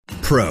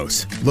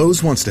Pros.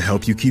 Lowe's wants to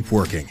help you keep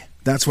working.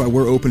 That's why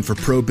we're open for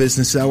pro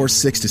business hours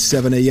 6 to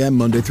 7 a.m.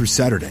 Monday through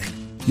Saturday.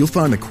 You'll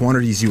find the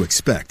quantities you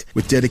expect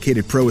with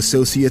dedicated pro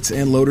associates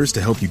and loaders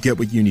to help you get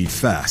what you need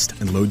fast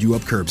and load you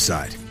up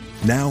curbside.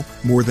 Now,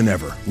 more than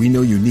ever, we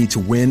know you need to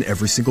win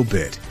every single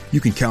bid. You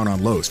can count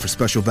on Lowe's for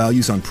special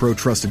values on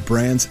pro-trusted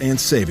brands and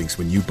savings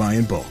when you buy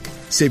in bulk.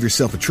 Save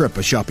yourself a trip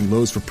by shopping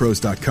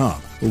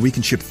Lowe'sForPros.com, where we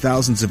can ship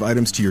thousands of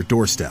items to your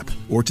doorstep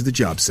or to the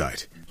job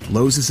site.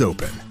 Lowe's is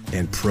open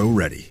and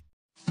pro-ready.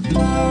 Feral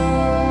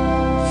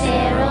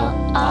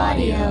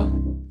Audio.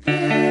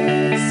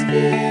 This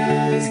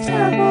feels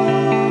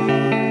terrible.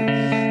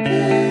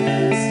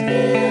 This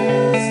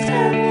feels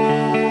terrible.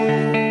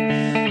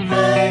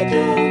 I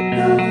don't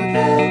know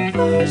the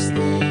first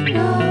thing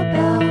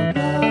about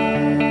love.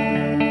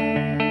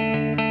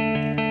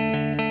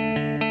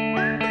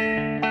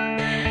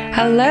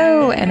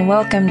 Hello and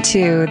welcome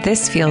to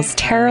This Feels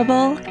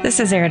Terrible. This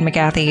is Erin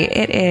McGathy.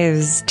 It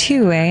is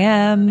 2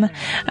 a.m.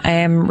 I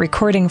am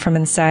recording from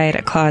inside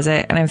a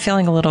closet and I'm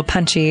feeling a little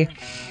punchy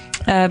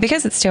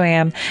because it's 2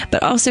 a.m.,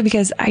 but also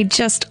because I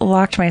just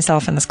locked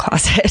myself in this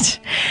closet.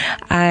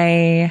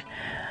 I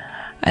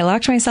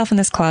locked myself in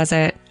this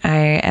closet.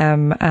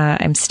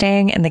 I'm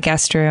staying in the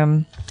guest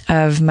room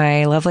of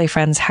my lovely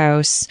friend's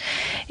house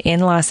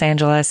in Los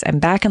Angeles. I'm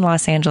back in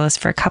Los Angeles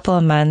for a couple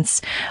of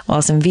months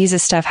while some visa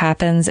stuff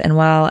happens and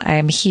while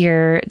I'm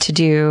here to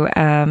do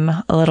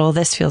a little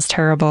This Feels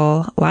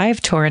Terrible live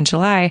tour in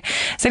July.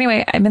 So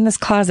anyway, I'm in this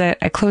closet.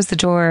 I close the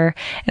door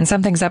and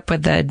something's up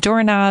with the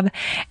doorknob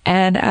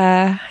and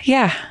I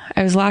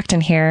was locked in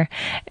here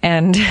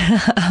and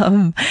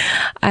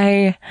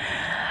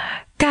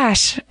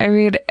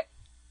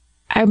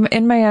I'm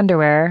in my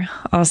underwear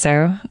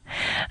also.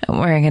 I'm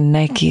wearing a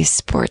Nike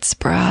sports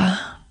bra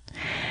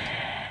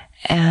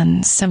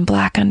and some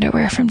black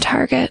underwear from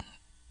Target.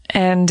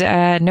 And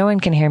no one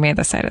can hear me at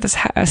the side of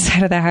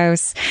the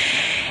house.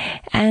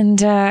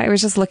 And I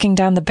was just looking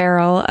down the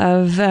barrel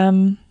of,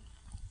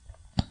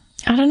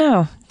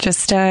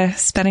 just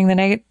spending the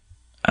night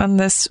on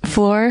this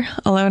floor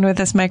alone with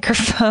this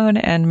microphone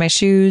and my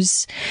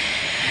shoes.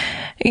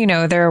 You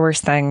know, there are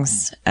worse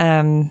things.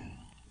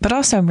 But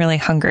also I'm really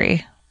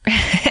hungry.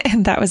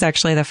 And that was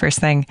actually the first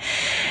thing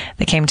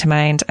that came to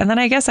mind. And then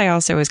I guess I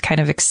also was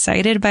kind of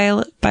excited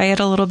by it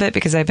a little bit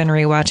because I've been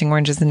rewatching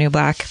Orange is the New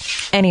Black.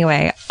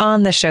 Anyway,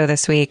 on the show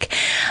this week,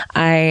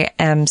 I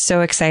am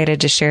so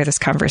excited to share this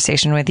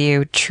conversation with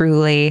you.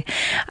 Truly,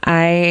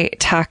 I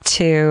talked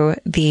to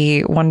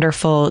the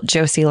wonderful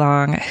Josie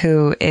Long,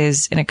 who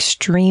is an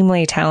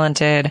extremely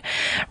talented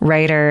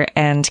writer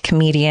and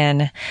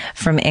comedian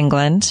from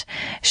England.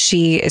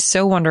 She is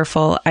so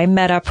wonderful. I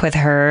met up with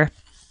her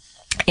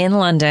in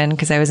London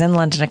because I was in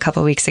London a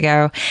couple of weeks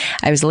ago.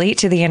 I was late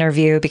to the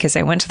interview because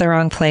I went to the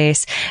wrong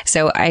place.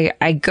 So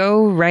I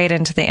go right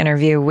into the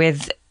interview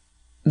with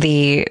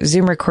the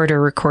Zoom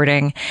recorder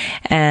recording,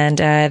 and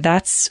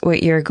that's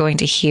what you're going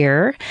to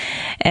hear.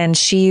 And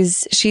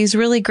she's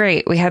really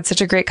great. We had such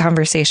a great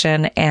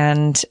conversation,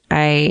 and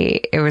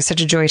it was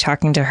such a joy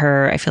talking to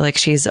her. I feel like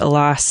she's a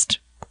lost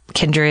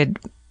kindred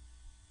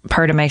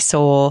part of my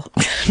soul.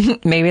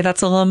 Maybe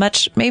that's a little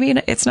much. Maybe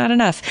it's not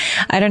enough.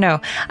 I don't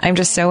know. I'm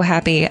just so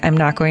happy I'm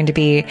not going to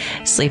be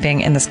sleeping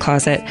in this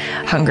closet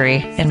hungry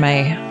in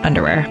my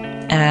underwear.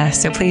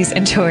 So please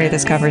enjoy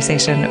this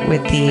conversation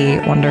with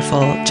the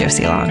wonderful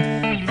Josie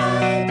Long.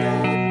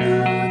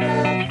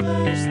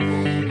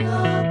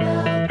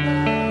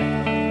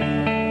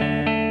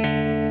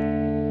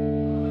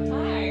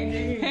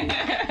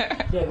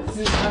 This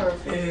is how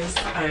it is.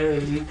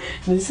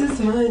 This is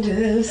my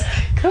desk.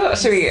 Cool.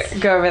 Should we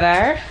go over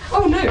there?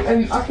 Oh no,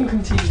 I can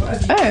come to you.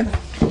 Whatever. I've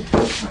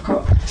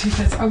got 2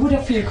 sets. I would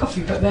offer you a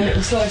coffee, but then it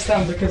will slow us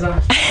down because I'm.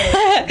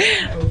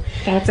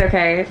 That's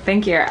okay.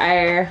 Thank you.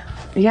 I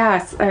don't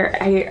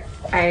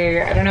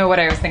know what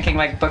I was thinking.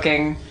 Like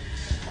booking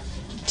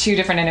 2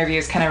 different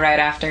interviews kind of right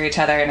after each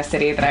other in a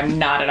city that I'm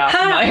not at all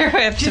familiar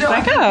with. Do you know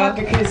what I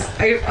think? Because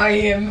I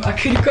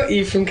could have got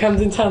you from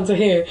Camden Town to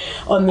here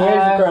on the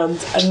overground,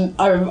 and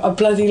I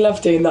bloody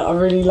love doing that. I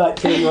really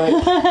like being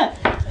like,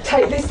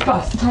 take this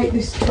bus, take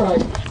this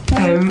train.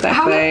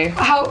 Exactly.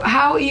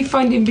 How are you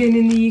finding being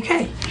in the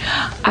UK?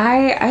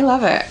 I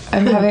love it.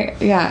 I'm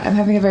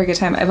having a very good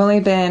time. I've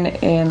only been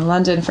in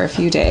London for a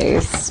few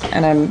days,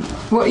 and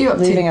What are you up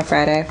to? Leaving on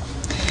Friday.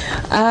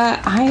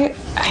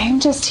 I'm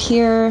just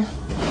here.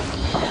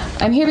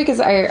 I'm here because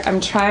I'm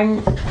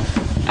trying.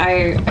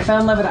 I fell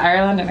in love with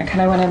Ireland and I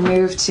kind of want to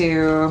move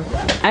to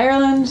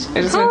Ireland.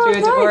 I just went through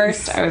a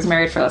divorce. I was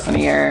married for less than a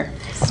year.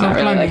 It's not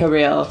really like a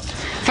real.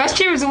 First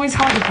year is always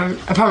hard,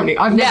 apparently.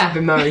 I've never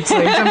been married, so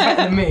you've done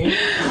better than me.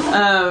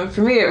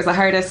 For me, it was the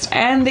hardest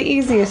and the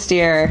easiest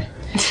year.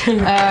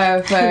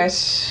 But I'm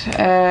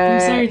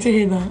sorry to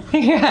hear that.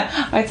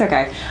 Yeah, it's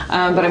okay.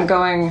 But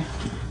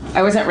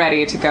I wasn't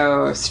ready to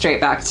go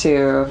straight back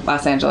to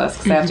Los Angeles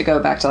because I have to go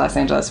back to Los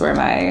Angeles where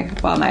my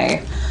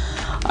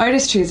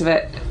artist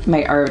visa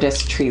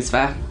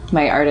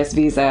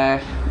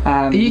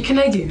Are you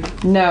Canadian?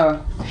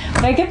 No.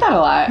 But I get that a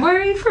lot. Where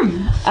are you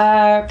from?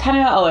 Kind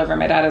of all over.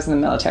 My dad was in the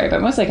military,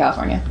 but mostly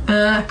California.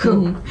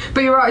 Cool.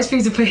 But you're artist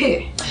visa for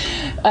here?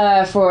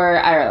 For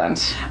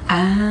Ireland.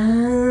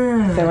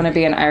 Ah. I want to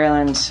be in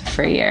Ireland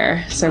for a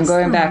year. So I'm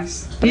going back.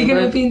 Are you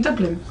going to be in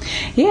Dublin?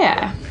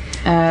 Yeah.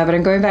 But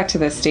I'm going back to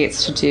the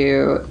States to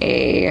do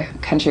a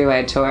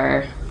countrywide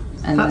tour.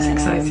 And That's then,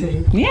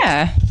 exciting.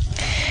 Yeah.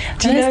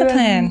 That is the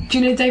plan. Do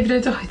you know David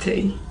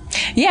O'Doherty?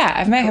 Yeah,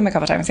 I've met him a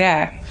couple times,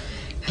 yeah.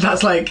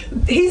 That's like,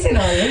 he's in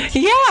Ireland.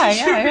 Yeah.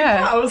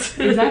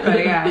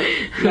 Exactly,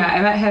 Yeah,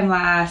 I met him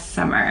last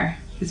summer.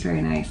 He's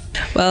very nice.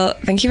 Well,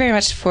 thank you very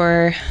much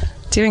for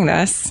doing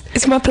this.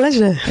 It's my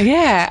pleasure.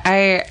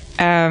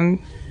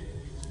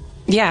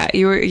 Yeah,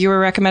 you were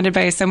recommended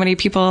by so many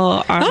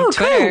people on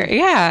Twitter. Cool.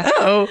 Yeah.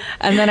 Oh.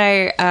 And then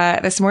I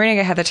this morning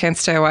I had the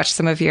chance to watch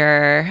some of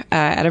your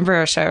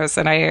Edinburgh shows,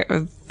 and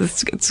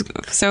it's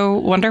so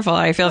wonderful.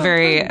 I feel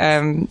very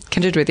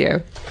kindred with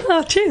you.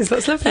 Oh, cheers.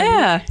 That's lovely.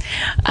 Yeah.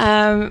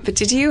 But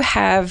did you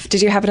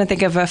happen to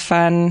think of a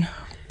fun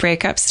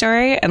breakup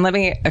story? And let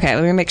me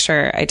make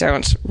sure I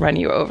don't run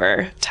you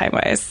over time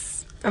wise.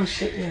 Oh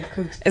shit! Yeah,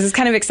 cool. This is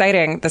kind of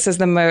exciting. This is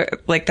the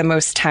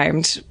most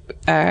timed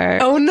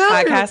oh no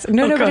podcast.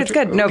 No, but it's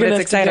good. No, but it's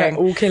exciting.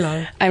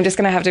 I'm just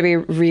gonna have to be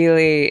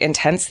really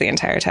intense the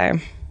entire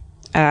time.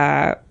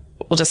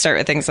 We'll just start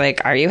with things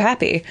like, are you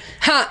happy?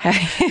 Ha!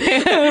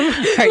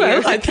 Are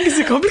you? I think it's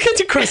a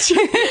complicated question.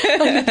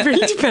 It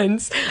really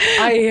depends.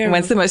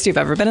 When's the most you've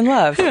ever been in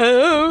love?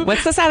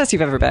 What's the saddest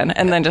you've ever been?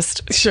 And then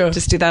just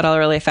do that all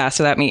really fast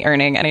without me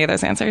earning any of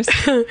those answers.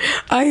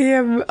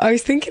 I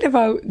was thinking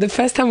about the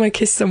first time I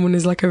kissed someone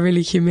is like a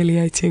really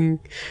humiliating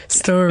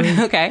story.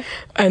 Okay.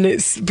 And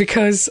it's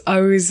because I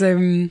was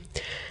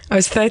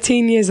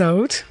 13 years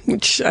old,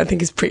 which I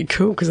think is pretty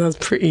cool because I was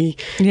pretty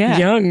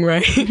young,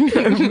 right?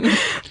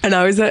 And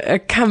I was at a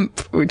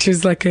camp, which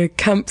was like a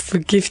camp for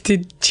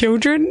gifted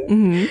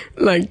children,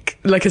 like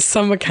a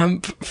summer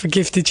camp for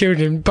gifted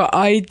children. But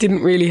I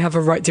didn't really have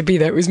a right to be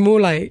there. It was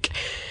more like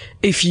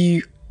if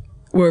you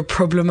were a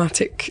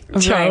problematic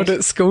child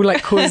at school,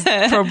 like caused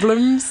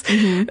problems,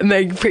 and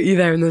they put you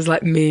there, and there's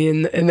like me,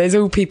 and there's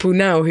all people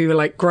now who are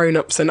like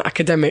grown-ups and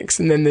academics,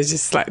 and then there's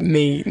just like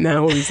me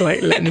now who's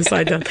like letting the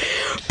side down.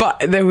 But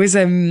there was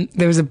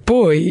a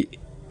boy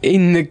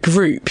in the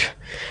group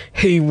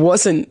who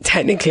wasn't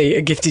technically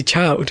a gifted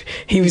child.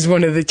 He was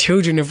one of the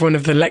children of one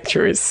of the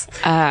lecturers.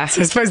 So I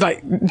suppose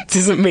like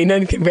doesn't mean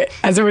anything, but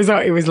as a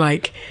result it was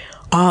like,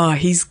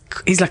 he's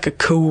like a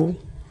cool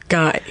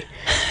guy,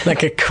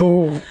 like a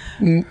cool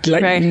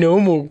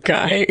normal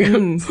guy.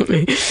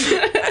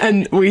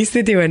 And we used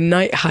to do a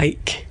night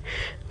hike,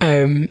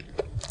 and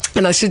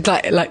I should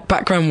like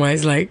background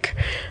wise, like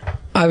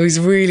I was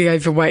really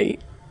overweight,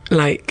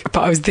 but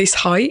I was this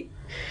height,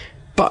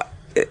 but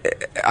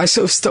I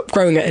sort of stopped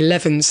growing at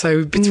 11,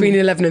 so between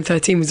 11 and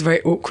 13 was a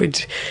very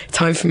awkward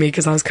time for me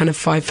because I was kind of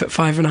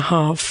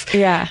 5'5.5".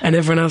 Yeah. And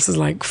everyone else was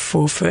like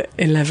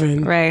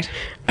 4'11". Right.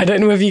 I don't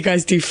know whether you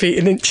guys do feet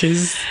in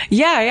inches.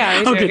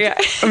 Yeah. Oh, good. Yeah.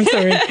 I'm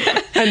sorry.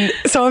 And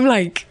so I'm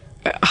like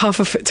half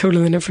a foot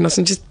taller than everyone else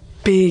and just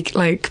big,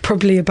 like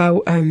probably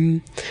about,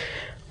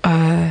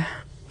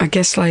 I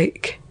guess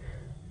like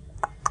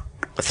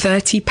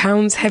 30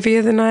 pounds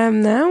heavier than I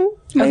am now.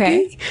 Maybe.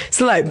 Okay.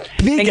 So like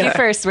bigger. Thank you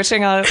for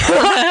switching on.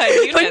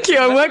 Thank you.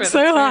 I worked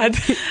so hard.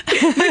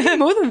 Maybe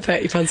more than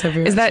 30 pounds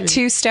heavier. Is that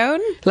 2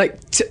 stone? Like,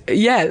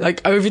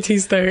 like over 2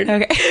 stone.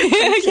 Okay.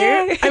 Thank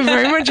you. I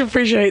very much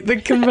appreciate the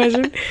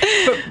conversion.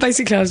 But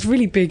basically I was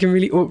really big and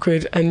really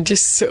awkward and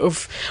just sort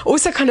of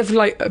also kind of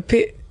like a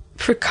bit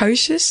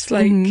precocious,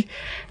 like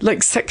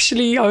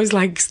sexually I was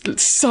like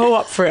so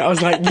up for it. I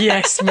was like,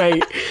 yes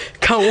mate,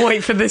 can't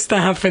wait for this to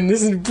happen,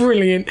 this is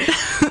brilliant.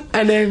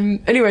 And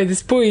anyway,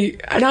 this boy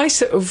and I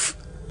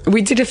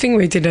we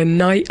did a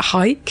night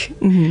hike.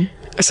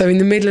 So in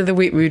the middle of the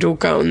week we would all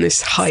go on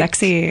this hike.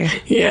 Sexy.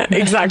 Yeah,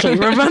 exactly.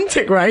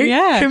 Romantic, right?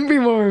 Yeah, couldn't be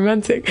more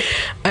romantic.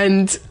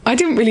 And I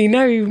didn't really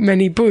know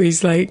many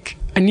boys. Like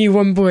I knew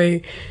one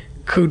boy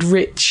called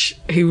Rich,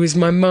 who was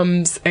my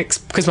mum's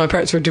because my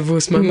parents were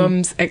divorced, my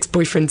mum's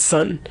ex-boyfriend's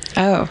son.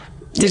 Oh.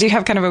 Did you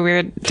have kind of a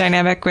weird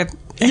dynamic with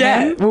him?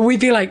 Yeah. Well, we'd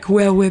be like,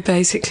 well, we're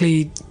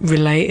basically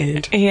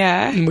related.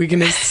 Yeah. And we're going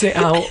to sit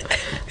out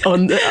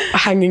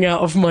hanging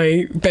out of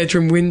my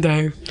bedroom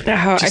window.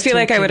 Oh, I feel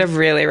like I would have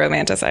really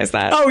romanticized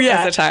that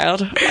as a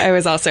child. I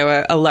was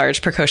also a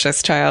large,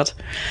 precocious child.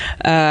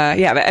 But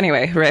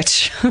anyway,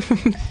 Rich.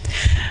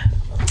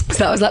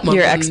 So that was like my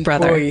your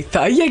ex-brother.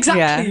 Yeah,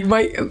 exactly.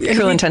 Yeah.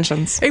 Cruel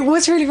intentions. It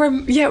was really,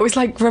 it was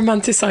like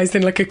romanticised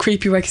in like a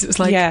creepy way because it was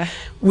like,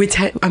 we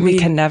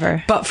can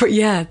never. But for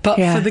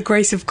the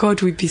grace of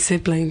God, we'd be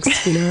siblings,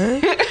 you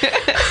know.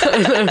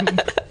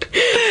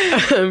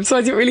 So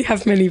I didn't really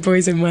have many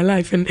boys in my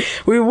life, and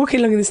we were walking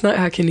along this night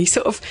hike, and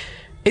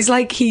it's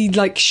like he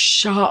like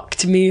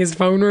sharked me as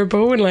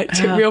vulnerable and like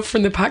took me off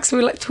from the pack. So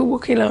we were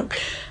walking along,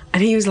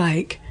 and he was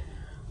like,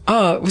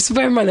 so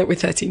bear in mind that we're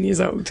 13 years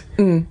old.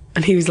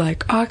 And he was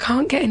like, I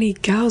can't get any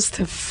girls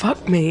to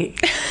fuck me.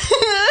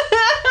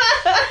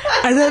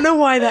 I don't know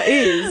why that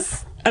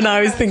is. And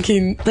I was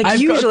thinking, like I've got a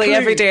usually clue.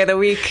 every day of the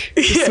week,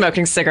 just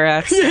smoking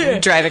cigarettes,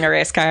 and driving a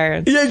race car.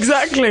 And, Yeah,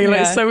 exactly.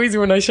 Like, it's so easy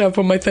when I show up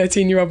on my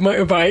 13-year-old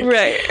motorbike.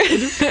 right.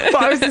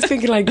 But I was just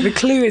thinking, like, the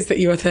clue is that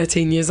you are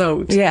 13 years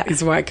old. Yeah.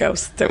 Is white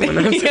girls don't want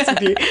to have sex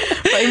with you.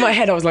 But in my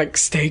head, I was like,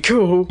 stay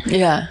cool.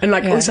 Yeah. And,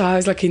 like, Yeah. also, I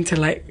was, like, into,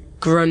 like,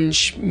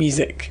 grunge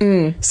music.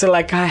 So,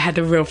 like, I had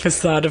a real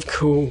facade of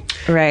cool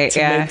Right, to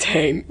yeah.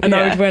 maintain. And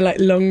I would wear, like,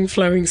 long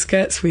flowing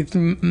skirts with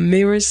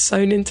mirrors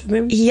sewn into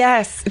them.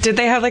 Yes. Did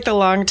they have like the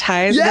long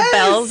ties, Yes! the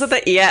bells at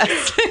the yes?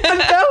 And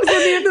that was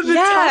at the end of the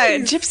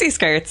ties. gypsy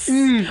skirts,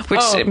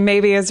 which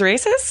maybe is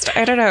racist.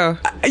 I don't know.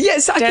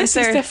 Yes, I guess it's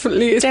Dancer-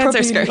 definitely, it's dancer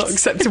probably skirts. not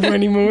acceptable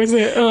anymore, is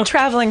it? Oh.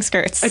 Traveling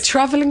skirts. A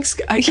travelling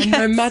skirt, a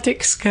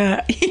nomadic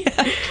skirt.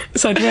 Yeah.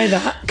 So I'd wear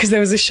that because there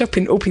was a shop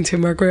in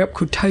Orpington where I grew up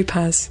called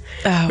Topaz,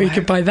 where you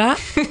could buy that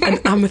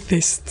and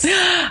amethysts.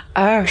 Oh,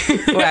 wow.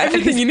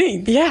 Everything you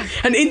need. Yeah.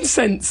 And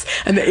incense.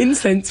 And the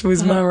incense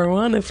was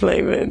marijuana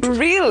flavoured.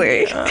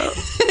 Really?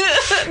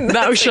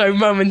 That'll show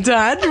mum and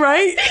dad,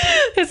 right?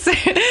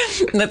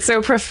 That's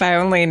so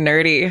profoundly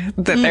nerdy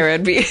that there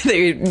would be,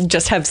 they would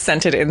just have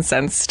scented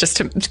incense just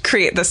to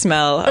create the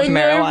smell of I know, but you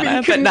marijuana,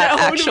 but couldn't not get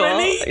hold of actual.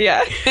 any.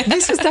 Yeah.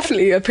 This was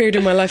definitely a period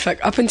in my life,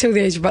 like up until the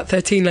age of about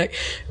 13, like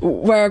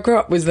where I grew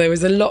up there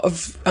was a lot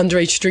of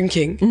underage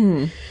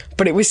drinking,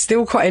 but it was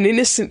still quite an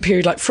innocent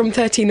period. Like from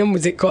 13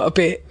 onwards, it got a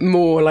bit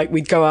more like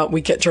we'd go out,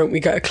 we'd get drunk,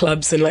 we'd go to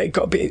clubs, and like it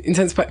got a bit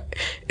intense. But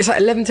it's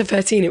like 11 to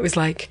 13, it was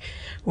like,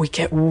 we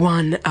get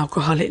one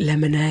alcoholic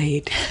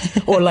lemonade,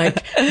 or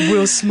like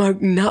we'll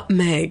smoke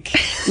nutmeg,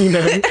 you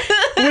know,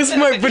 we'll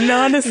smoke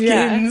banana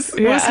skins,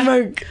 Yeah. we'll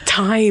smoke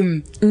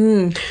thyme.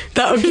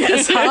 That'll get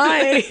us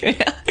high.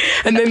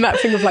 And then that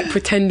thing of like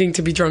pretending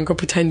to be drunk or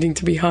pretending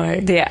to be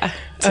high. Yeah.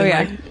 To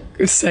like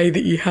say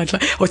that you had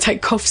like, or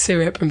take cough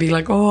syrup and be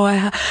like, oh,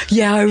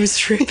 I was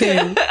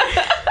tripping.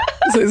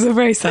 So it's a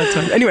very sad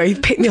time. Anyway, he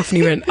picked me up and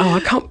he went, oh, I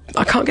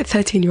can't get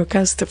 13-year-old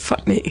girls to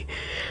fuck me.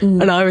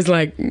 And I was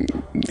like,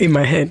 in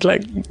my head,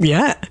 like,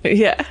 yeah,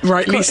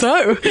 rightly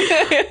so.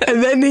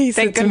 And then he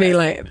said to me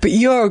like, but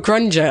you're a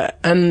grunger,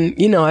 and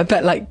you know, I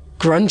bet like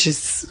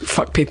grungers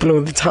fuck people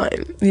all the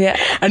time. Yeah.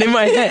 And in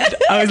my head,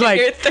 I was You're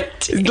like,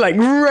 13. like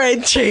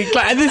red cheek.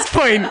 Like at this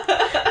point,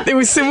 it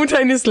was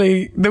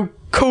simultaneously the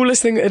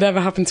coolest thing that had ever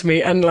happened to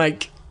me and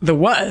like the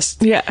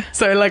worst. Yeah.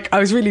 So like I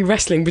was really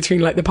wrestling between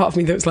like the part of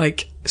me that was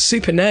like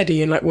super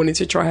nerdy and like wanted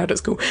to try hard at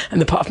school,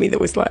 and the part of me that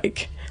was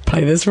like,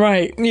 play this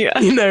right. Yeah.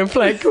 You know,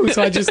 play it cool.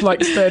 So I just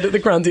like stared at the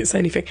ground, didn't say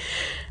anything.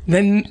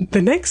 Then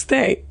the next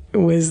day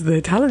was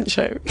the talent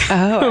show.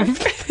 Oh.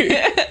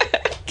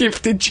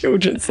 Gifted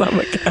children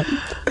summer camp.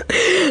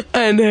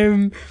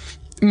 And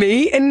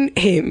me and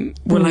him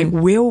were like,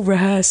 we'll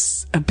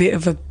rehearse a bit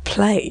of a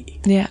play.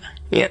 Yeah.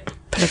 Yeah,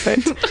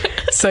 perfect.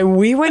 So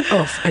we went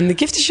off, and the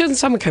Gifted Children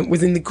Summer Camp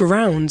was in the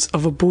grounds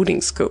of a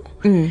boarding school.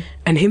 And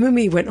him and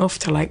me went off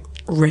to like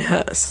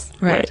rehearse.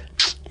 Right.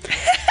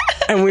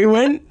 And we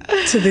went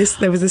to this,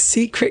 there was a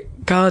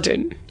secret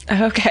garden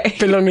Okay.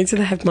 belonging to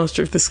the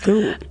headmaster of the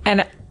school.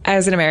 And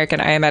as an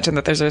American, I imagine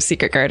that there's a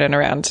secret garden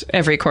around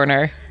every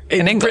corner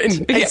in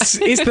England. Britain.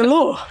 It's the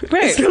law.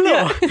 Right. It's the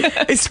law.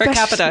 Yeah. It's Per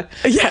capita.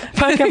 Yeah,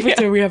 per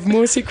capita, we have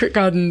more secret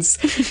gardens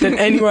than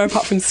anywhere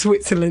apart from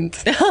Switzerland.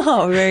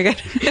 Oh, very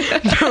good.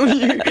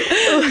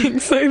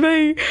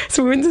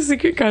 So we went to the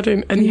secret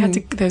garden, and you had to.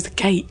 There was a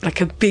gate,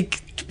 like a big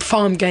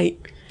farm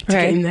gate to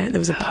Right. get in there. There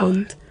was a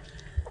pond,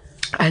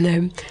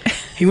 and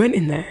he went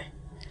in there,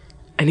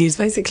 and he was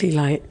basically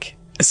like,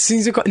 as soon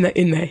as we got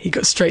in there, he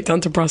got straight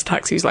down to brass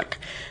tacks. He was like,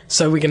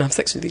 "So we're gonna have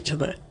sex with each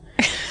other."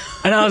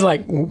 And I was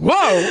like,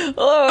 whoa,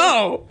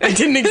 oh, I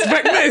didn't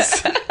expect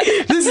this.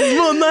 This is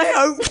more than I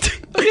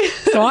hoped.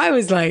 So I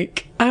was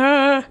like,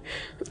 oh,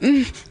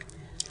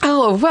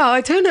 well,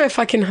 I don't know if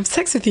I can have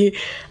sex with you.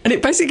 And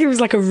it basically was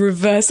like a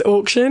reverse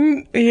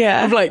auction.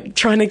 Yeah. Of like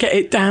trying to get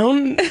it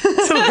down.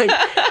 So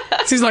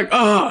he's like,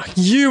 oh,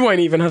 you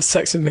won't even have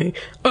sex with me.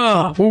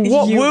 Oh, well,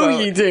 what You will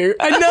won't. you do?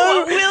 I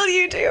know. What will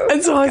you do?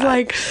 And so I was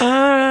like,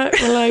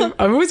 well,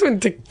 I've always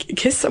wanted to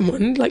kiss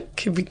someone. Like,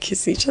 could we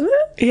kiss each other?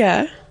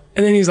 Yeah.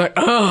 And then he was like,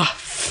 oh,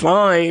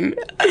 fine.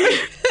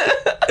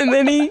 And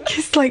then he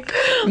kissed like,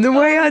 the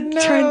way I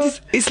tried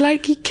to, it's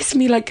like he kissed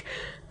me like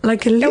a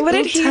little What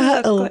did he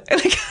turtle. look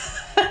like?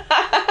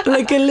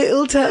 Like a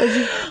little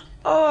turtle.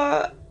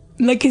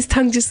 Like his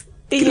tongue just,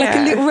 like a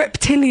Yeah. little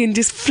reptilian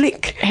just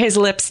flick. His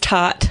lips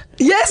taut.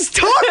 Yes,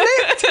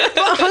 top-lipped,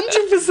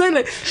 100%.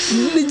 Like,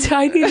 the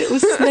tiny little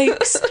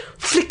snakes,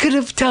 flicker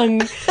of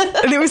tongue.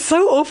 And it was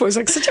so awful. It was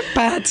like such a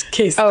bad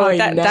kiss. Oh,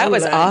 that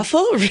was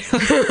awful? Really?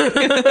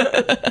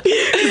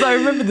 Because I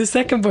remember the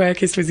second boy I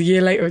kissed was a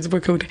year later. It was a boy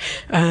called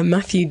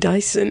Matthew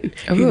Dyson,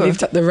 who Ooh.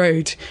 lived up the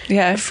road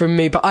from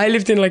me. But I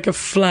lived in like a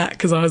flat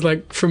because I was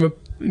like from a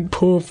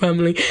poor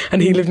family,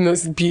 and he lived in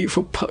this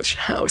beautiful posh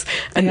house.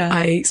 And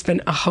I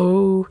spent a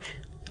whole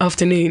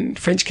afternoon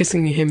French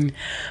kissing him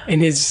in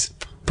his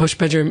posh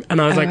bedroom,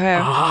 and I was like,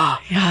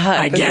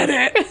 I get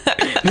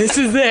it. This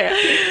is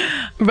it.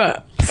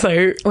 But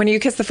so When you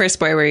kissed the first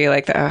boy, were you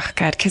like, oh,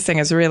 God, kissing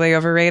is really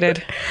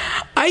overrated?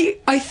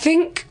 I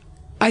think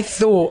I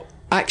thought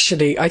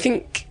actually, I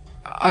think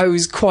I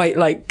was quite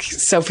like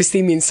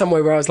self-esteem in some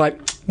way where I was like,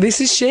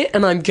 this is shit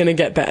and I'm gonna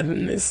get better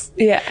than this.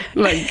 Yeah.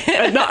 Like,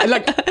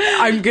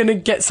 I'm gonna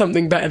get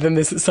something better than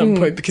this at some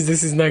point because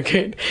this is no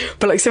good.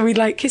 But like, so we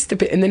like kissed a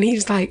bit and then he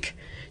was like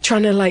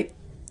trying to like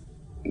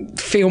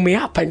feel me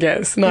up, I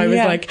guess. And I was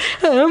like,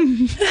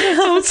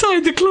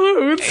 outside the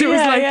clothes. It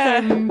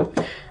was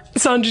like,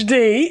 Sandra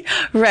D.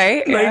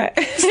 Right. Like,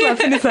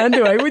 slapping his hand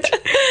away, which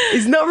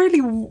is not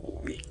really,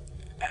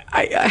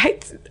 I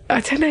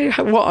don't know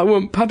what I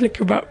want public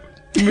about.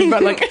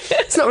 But like,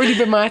 it's not really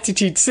been my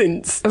attitude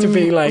since to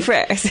be like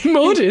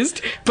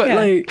modest, but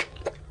like,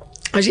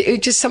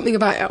 it just something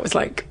about it. I was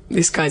like,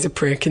 this guy's a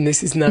prick, and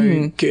this is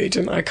no good,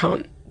 and I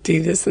can't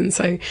do this. And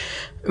so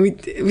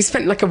we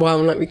spent like a while,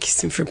 and like we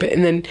kissed him for a bit,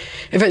 and then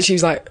eventually he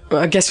was like,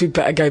 well, I guess we'd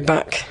better go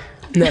back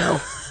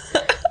now.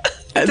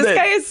 This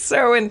guy is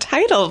so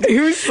entitled. He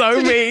was so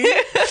mean,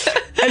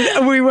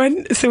 and we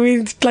went. So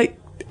we like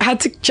had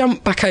to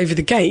jump back over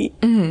the gate,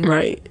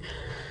 right?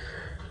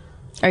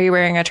 Are you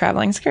wearing a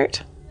traveling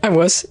skirt? I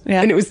was.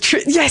 Yeah. And it was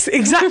yes,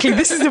 exactly.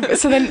 This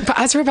is so then, but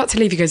as we're about to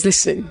leave, he goes,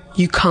 listen,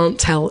 you can't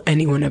tell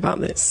anyone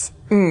about this.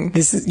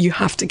 This is, you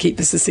have to keep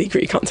this a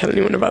secret. You can't tell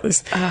anyone about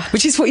this.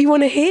 Which is what you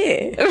want to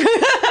hear.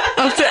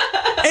 After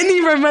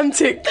any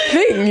romantic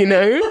thing, you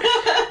know?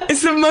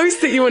 It's the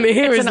most that you want to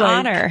hear. It's an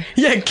honor.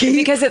 Yeah,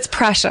 because it's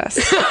precious.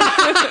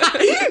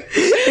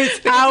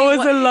 It's ours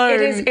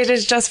alone. It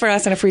is just for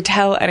us, and if we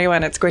tell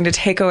anyone, it's going to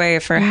take away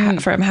from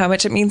how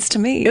much it means to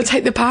me. It'll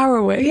take the power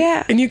away.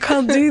 Yeah. And you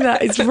can't do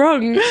that. It's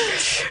wrong.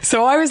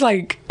 So I was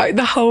like,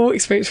 the whole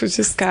experience was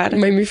just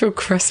made me feel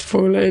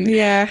crestfallen.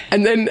 Yeah.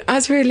 And then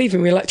as we were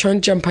leaving, we were like trying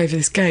to jump over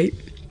this gate.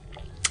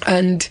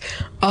 And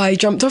I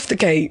jumped off the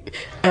gate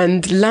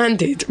and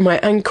landed my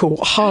ankle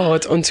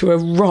hard onto a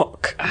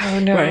rock. Oh,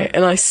 no. Right?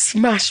 And I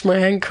smashed my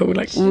ankle,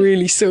 like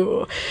really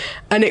sore.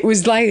 And it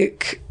was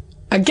like,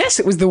 I guess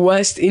it was the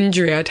worst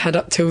injury I'd had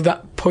up till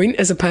that point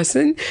as a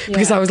person.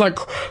 Because I was like,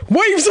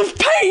 waves of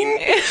pain!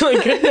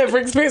 Like I'd never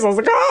experienced. I was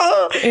like,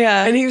 ah!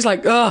 Yeah. And he was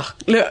like, oh,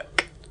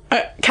 look,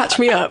 catch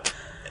me up.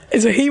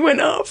 And so he went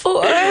up.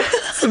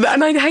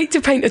 And I'd hate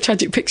to paint a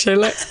tragic picture.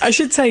 Like, I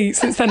should say,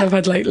 since then I've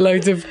had like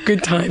loads of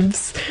good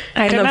times.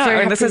 I don't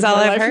know. This is all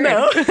I've heard.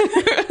 Now.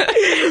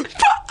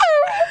 But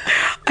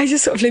I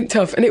just sort of limped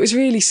off and it was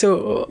really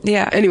sore.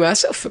 Yeah. Anyway, I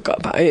sort of forgot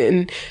about it.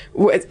 And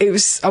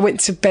I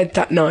went to bed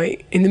that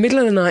night. In the middle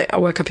of the night, I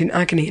woke up in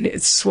agony and it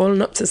had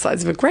swollen up to the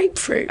size of a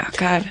grapefruit. Oh,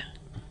 God.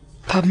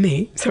 Pardon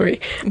me.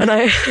 Sorry. And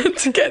I had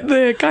to get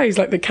the guy who's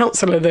like the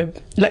counsellor, the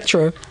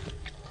lecturer,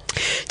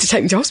 to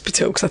take me to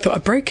hospital because I thought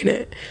I'd broken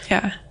it.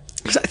 Yeah.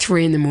 It was like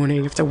 3 a.m. I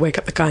have to wake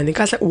up the guy and the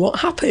guy's like, what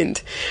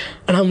happened?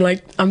 And I'm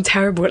like, I'm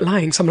terrible at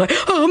lying. So I'm like,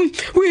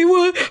 we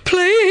were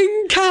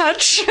playing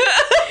catch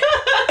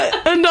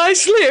and I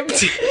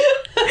slipped.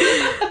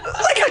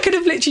 Like I could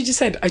have literally just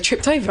said, I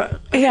tripped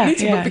over. Yeah.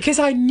 But because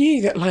I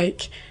knew that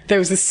like there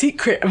was a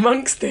secret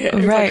amongst it.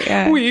 Right,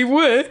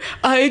 like,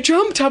 I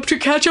jumped up to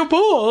catch a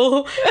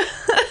ball.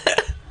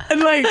 And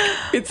like,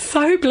 it's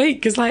so bleak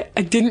because like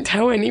I didn't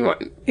tell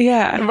anyone.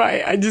 Yeah.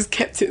 Right. I just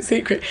kept it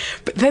secret.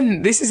 But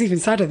then this is even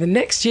sadder. The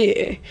next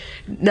year,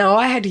 now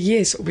I had a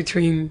year sort of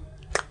between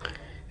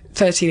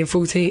 13 and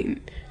 14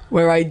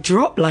 where I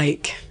dropped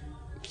like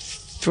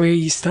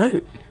 3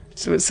 stone.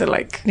 So it's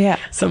like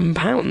some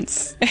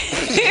pounds.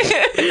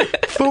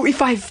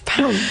 45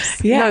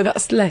 pounds. Yeah. No,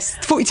 that's less.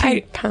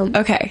 42 pounds.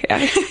 Okay.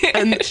 Yeah.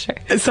 And sure.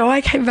 So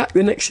I came back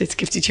the next year to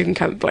Gifted Children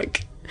Camp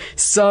like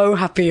so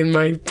happy in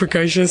my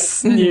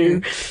precocious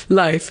new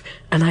life,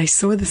 and I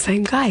saw the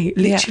same guy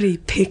literally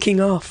picking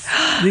off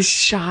this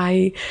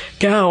shy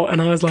girl,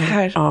 and I was like,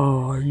 God.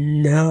 Oh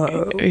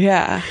no.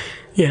 Yeah.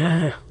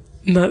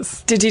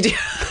 Nuts. Did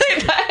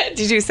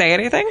you say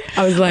anything?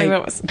 I was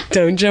like,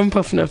 don't jump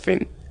off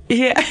nothing.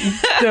 Yeah.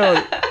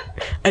 Don't.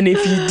 And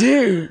if you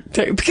do,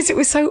 because it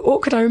was so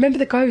awkward. I remember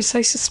the guy was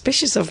so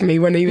suspicious of me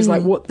when he was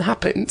like, what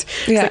happened?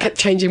 Yeah. I kept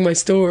changing my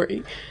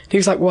story. He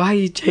was like, why are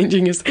you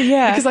changing your story?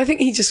 Yeah. Because I think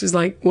he just was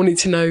like, wanted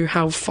to know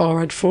how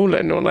far I'd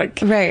fallen or like,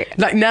 right.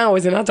 Like now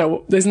as an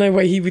adult, there's no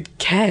way he would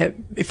care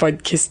if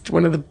I'd kissed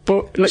one of the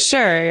boys. Like,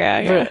 sure,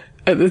 yeah. But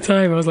at the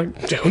time I was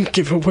like, don't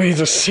give away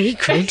the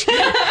secret.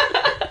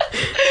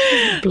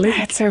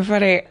 It's so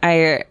funny.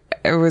 I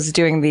was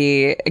doing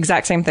the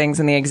exact same things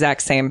in the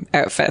exact same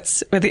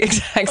outfits with the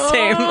exact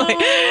same like,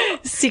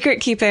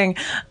 secret keeping.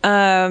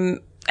 Oh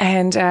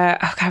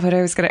God, what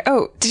I was gonna.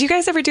 Oh, did you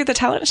guys ever do the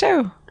talent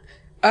show?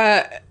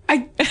 I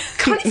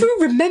can't even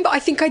remember. I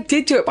think I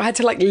did do it, but I had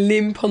to like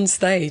limp on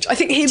stage. I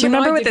think Do you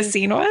remember what the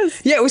scene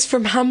was? Yeah, it was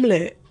from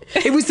Hamlet.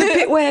 It was the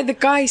bit where the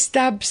guy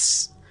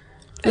stabs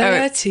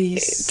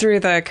Laertes through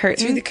the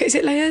curtain. Is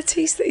it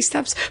Laertes that he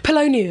stabs?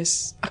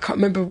 Polonius. I can't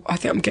remember. I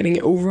think I'm getting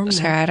it all wrong.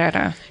 Sure, I don't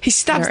know. He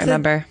stabs. I don't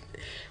remember.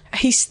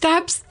 He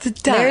stabs the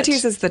dad.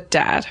 Laertes is the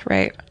dad,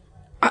 right?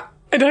 I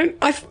don't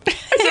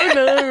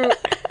know.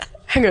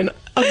 Hang on,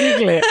 I'll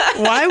Google it.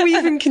 Why are we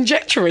even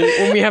conjecturing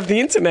when we have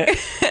the internet?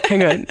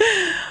 Hang on.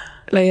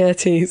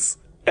 Laertes.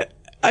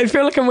 I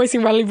feel like I'm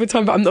wasting valuable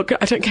time, but I'm not.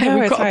 I don't care.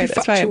 No, We've got to be it's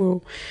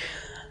factual.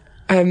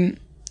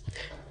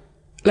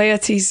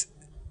 Laertes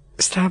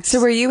stabs. So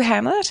were you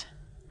Hamlet?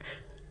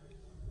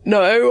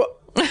 No.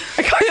 I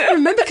can't even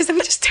remember because there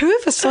were just two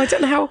of us, so I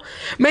don't know how.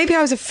 Maybe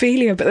I was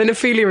Ophelia, but then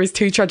Ophelia is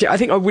too tragic. I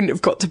think I wouldn't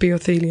have got to be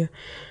Ophelia.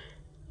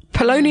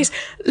 Polonius.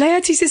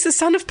 Laertes is the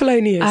son of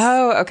Polonius.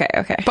 Oh, okay.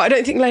 But I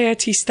don't think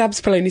Laertes stabs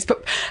Polonius,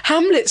 but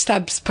Hamlet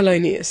stabs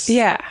Polonius.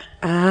 Yeah.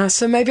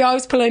 So maybe I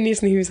was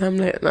Polonius and he was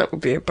Hamlet, and that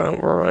would be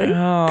about right.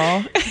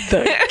 Oh.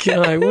 That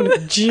guy, what a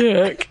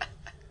jerk.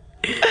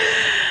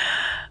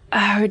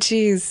 Oh,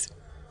 jeez.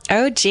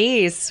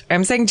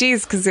 I'm saying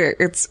geez because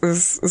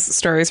this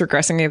story is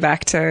regressing me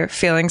back to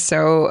feeling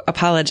so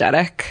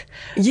apologetic.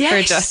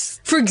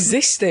 Yes. For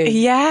existing.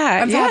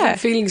 Yeah. And for having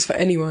feelings for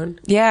anyone.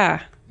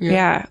 Yeah.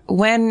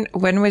 When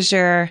was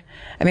your,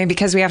 I mean,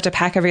 because we have to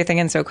pack everything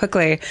in so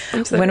quickly,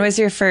 when was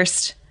your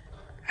first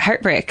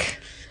heartbreak?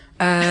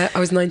 I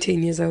was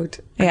 19 years old.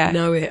 Yeah. I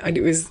know it. And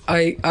it was,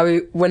 I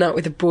went out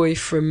with a boy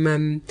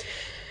from,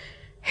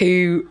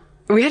 who,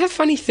 we had a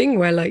funny thing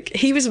where like,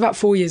 he was about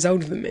 4 years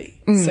older than me.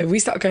 So we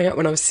started going out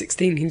when I was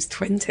 16, he was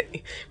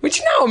 20, which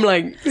now I'm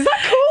like, is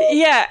that cool?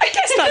 Yeah. I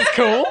guess that's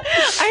cool.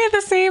 I had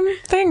the same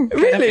thing.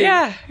 Really?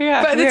 Yeah.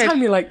 But at the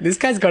time you're like, this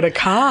guy's got a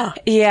car.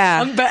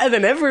 Yeah. I'm better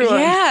than everyone.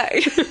 Yeah.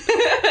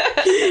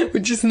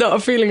 Which is not a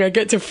feeling I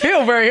get to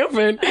feel very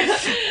often.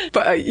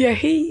 But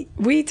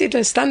we did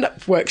a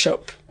stand-up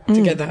workshop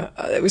together.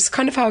 It was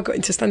kind of how I got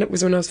into stand-up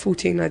was when I was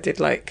 14. I did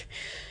like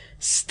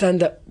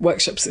stand-up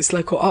workshops at this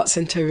local art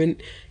centre,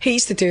 and he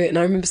used to do it. And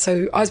I remember,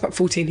 so I was about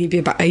 14, he'd be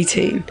about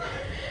 18.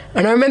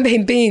 And I remember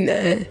him being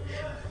there,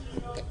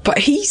 but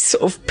he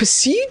sort of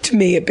pursued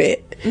me a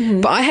bit.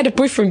 But I had a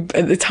boyfriend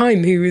at the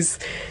time who was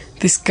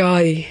this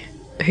guy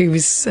who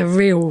was a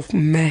real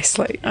mess.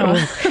 Like,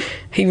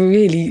 he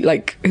really,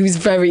 like, he was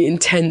very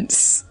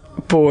intense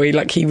boy.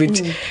 Like, he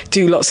would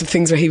do lots of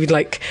things where he would,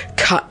 like,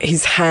 cut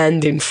his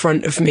hand in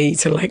front of me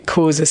to, like,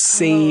 cause a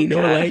scene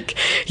or, like,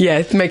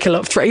 make a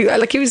lot of trouble.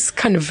 Like, he was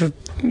kind of a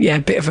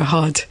bit of a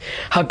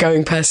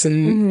hard-going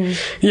person.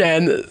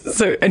 And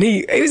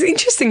it was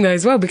interesting though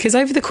as well, because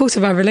over the course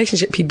of our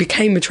relationship, he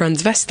became a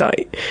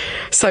transvestite.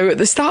 So at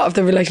the start of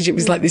the relationship, he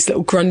was like this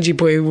little grungy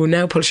boy who wore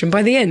nail polish. And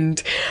by the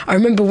end, I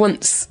remember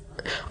once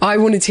I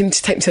wanted him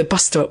to take me to the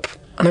bus stop,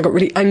 and I got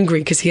really angry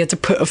because he had to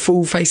put a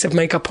full face of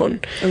makeup on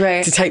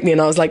to take me.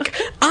 And I was like,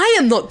 I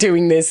am not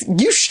doing this.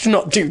 You should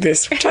not do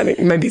this. Which I think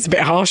maybe it's a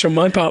bit harsh on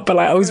my part, but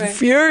like I was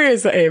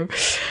furious at him.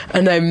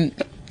 And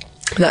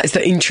that is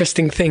the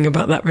interesting thing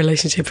about that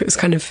relationship. It was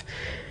kind of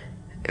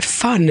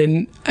fun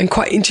and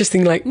quite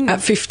interesting, like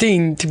at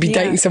 15 to be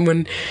dating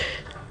someone,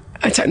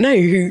 I don't know,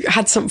 who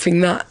had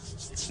something that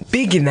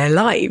big in their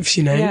lives,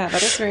 you know? Yeah,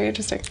 that is very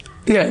interesting.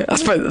 Yeah, I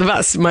suppose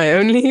that's my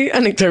only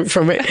anecdote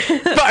from it.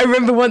 But I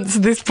remember once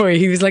this boy,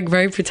 he was like a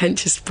very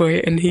pretentious boy,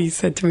 and he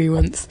said to me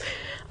once,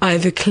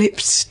 I've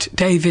eclipsed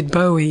David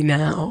Bowie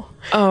now.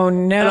 Oh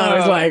no. And I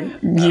was like,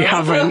 you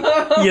haven't.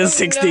 You're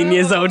 16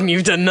 years old and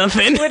you've done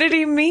nothing. What did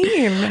he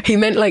mean? He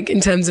meant like in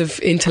terms of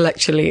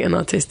intellectually and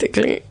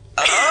artistically.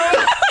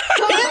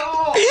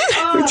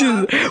 Which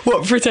is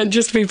what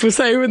pretentious people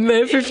say when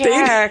they're 15.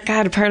 Yeah,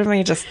 God, part of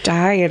me just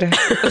died.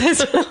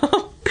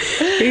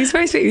 He was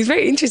very sweet. He was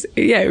very interesting.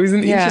 Yeah, it was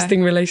an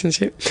interesting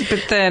relationship.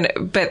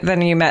 But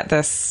then you met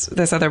this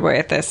other boy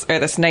at this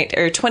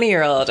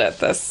 20-year-old at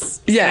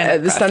this. Yeah,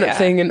 at the stand-up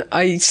thing, and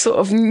I sort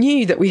of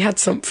knew that we had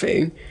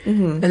something.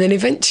 And then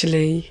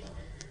eventually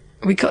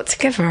we got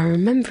together. I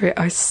remember it.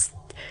 I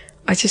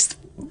just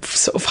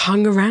sort of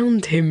hung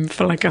around him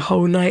for like a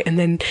whole night, and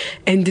then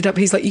ended up,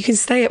 he's like, you can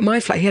stay at my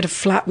flat. He had a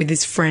flat with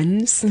his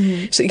friends, so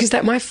you can stay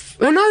at my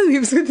oh no, he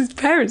was with his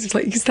parents. He's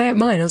like, you can stay at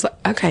mine. I was like,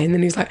 okay. And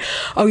then he was like,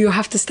 oh, you'll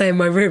have to stay in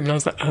my room. And I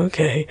was like,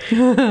 okay.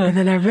 And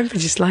then I remember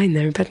just lying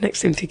there in bed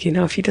next to him thinking,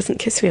 oh, if he doesn't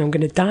kiss me, I'm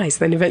going to die.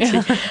 So then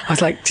eventually I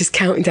was like just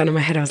counting down in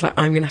my head, I was like,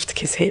 I'm going to have to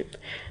kiss him.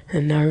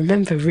 And I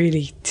remember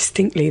really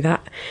distinctly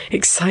that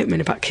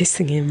excitement about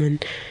kissing him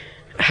and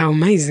how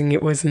amazing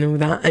it was and all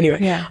that.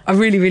 Anyway, I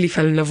really, really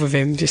fell in love with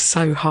him just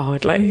so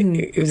hard. Like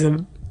it was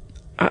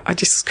I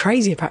just was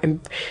crazy about him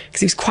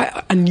because he was quite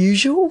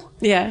unusual.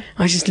 Yeah.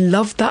 I just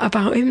loved that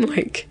about him,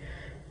 like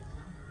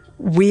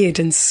weird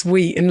and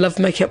sweet, and loved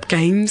making up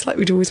games. Like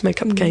we'd always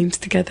make up games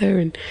together.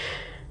 And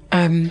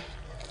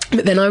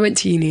but then I went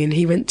to uni and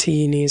he went to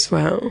uni as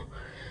well.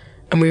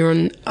 And we were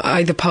on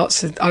either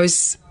parts of, I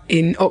was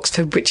in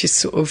Oxford, which is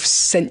sort of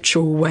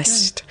central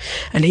west,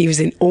 and he was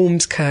in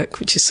Ormskirk,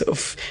 which is sort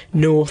of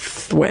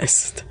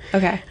northwest.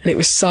 Okay. And it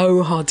was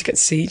so hard to get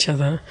to see each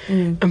other.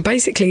 And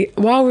basically,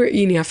 while we were at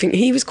uni, I think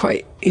he was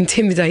quite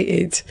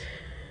intimidated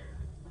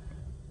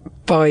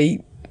by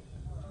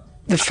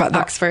the fact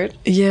that Oxford.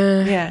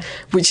 Yeah.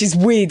 Which is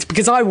weird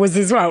because I was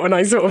as well, and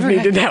I sort of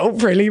needed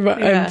help really.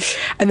 But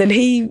and then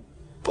he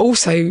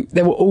also,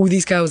 there were all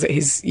these girls at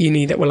his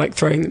uni that were like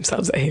throwing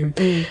themselves at him,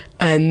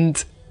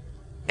 and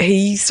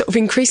he sort of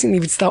increasingly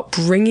would start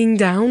bringing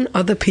down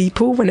other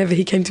people whenever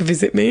he came to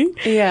visit me.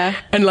 Yeah.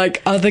 And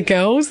like other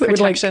girls that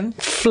would like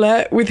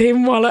flirt with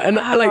him while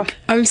like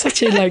I'm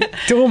such a like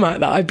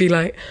doormat that I'd be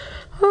like,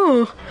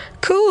 oh,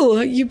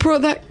 cool, you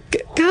brought that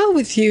girl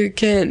with you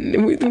again.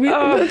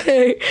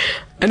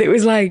 And it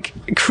was like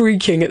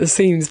creaking at the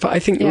seams, but I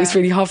think it was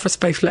really hard for us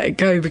both to let it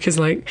go, because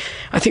like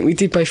I think we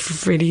did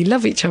both really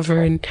love each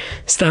other and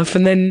stuff.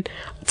 And then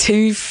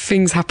 2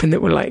 things happened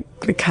that were like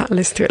the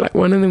catalyst to it. Like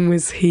one of them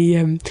was he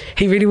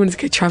really wanted to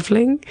go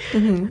travelling,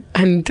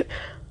 and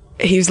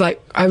he was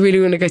like, I really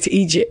want to go to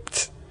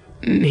Egypt.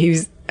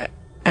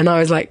 And I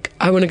was like,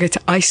 I want to go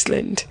to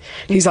Iceland.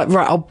 He's like,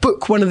 right, I'll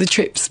book one of the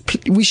trips.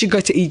 We should go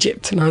to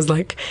Egypt. And I was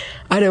like,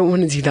 I don't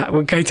want to do that.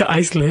 We'll go to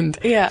Iceland.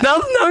 Yeah.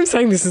 Now I'm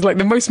saying this is like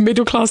the most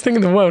middle class thing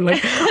in the world.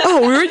 Like,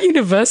 we were at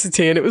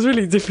university and it was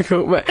really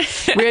difficult, but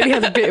we only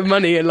had a bit of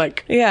money, and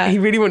like, he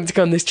really wanted to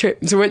go on this trip.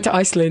 So we went to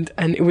Iceland,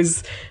 and it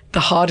was the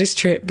hardest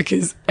trip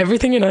because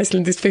everything in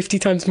Iceland is 50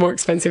 times more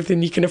expensive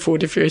than you can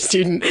afford if you're a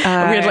student.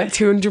 And we had like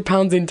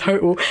 £200 in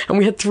total, and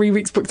we had 3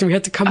 weeks booked, and we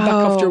had to come back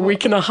after a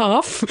week and a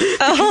half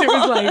because it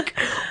was like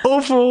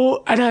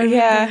awful. And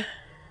I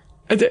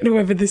don't know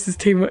whether this is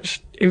too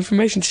much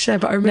information to share,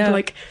 but I remember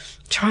like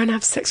trying to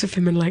have sex with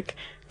him and like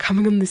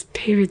coming on this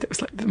period that was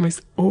like the most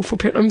awful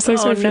period. I'm so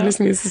sorry if you're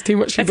listening, this is too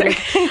much for you. But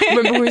like, I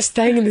remember we were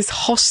staying in this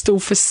hostel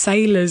for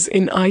sailors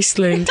in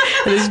Iceland,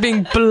 and there's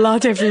being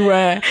blood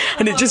everywhere,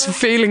 and it just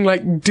feeling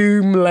like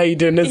doom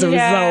laden as a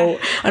result.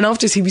 And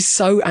afterwards he was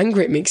so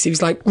angry at me because he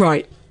was like,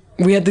 right,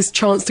 we had this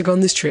chance to go on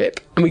this trip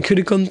and we could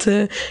have gone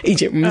to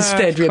Egypt, and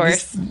instead we had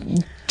this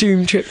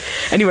doom trip.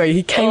 Anyway,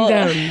 he came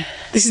down.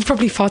 This is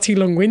probably far too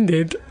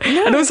long-winded.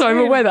 No, and also I'm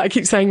aware that I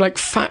keep saying like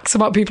facts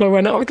about people I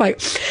went out with, like,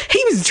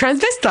 he was a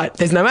transvestite.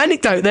 There's no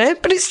anecdote there,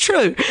 but it's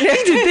true. He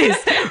did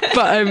this.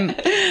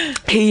 But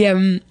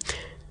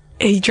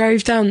he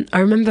drove down. I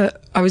remember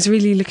I was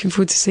really looking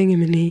forward to seeing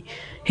him, and he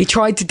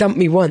tried to dump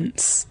me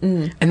once,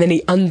 and then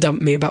he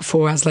undumped me about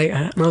 4 hours later.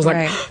 And I was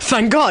like,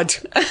 thank God,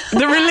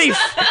 the relief.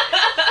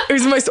 It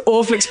was the most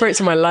awful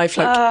experience of my life.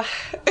 Like,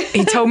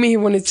 he told me he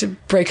wanted to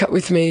break up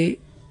with me,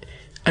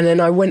 and then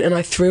I went and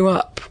I threw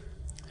up.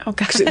 Oh, God.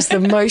 Because it was the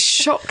most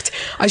shocked.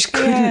 I just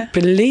couldn't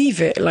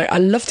believe it. Like, I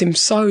loved him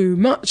so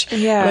much.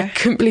 Yeah. And I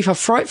couldn't believe how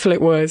frightful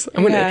it was.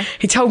 And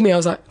he told me, I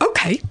was like,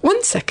 okay,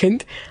 1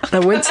 second. And I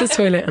went to the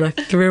toilet and I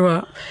threw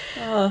up.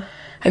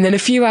 And then a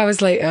few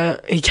hours later,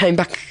 he came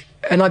back,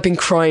 and I'd been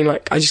crying.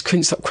 Like, I just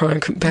couldn't stop crying. I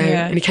couldn't bear it.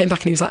 And he came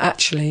back and he was like,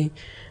 actually,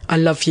 I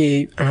love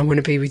you and I want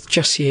to be with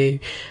just you.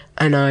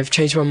 And I've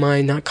changed my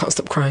mind. I can't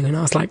stop crying. And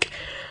I was like,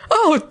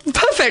 oh,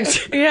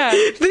 perfect. Yeah.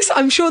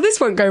 I'm sure this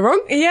won't go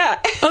wrong. Yeah.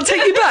 I'll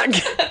take you back.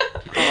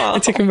 I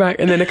took him back.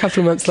 And then a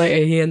couple of months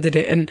later, he ended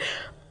it. And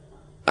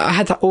I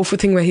had that awful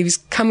thing where he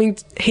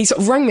sort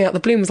of rang me out the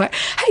blue and was like,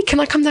 hey, can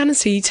I come down and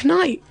see you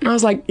tonight? And I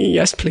was like,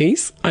 yes,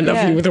 please. I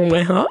love you with all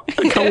my heart.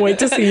 I can't wait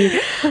to see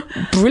you.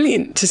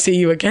 Brilliant to see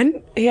you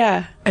again.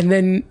 Yeah. And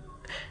then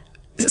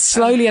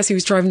slowly, as he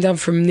was driving down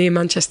from near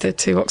Manchester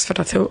to Oxford,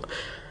 I thought,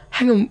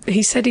 hang on,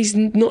 he said he's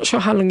not sure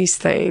how long he's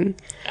staying.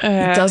 He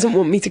doesn't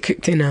want me to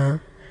cook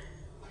dinner.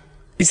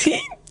 Is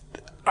he?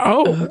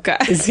 Oh,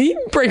 God. Is he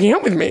breaking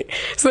up with me?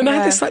 So then I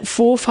had this like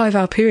 4 or 5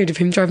 hour period of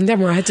him driving down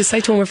where I had to say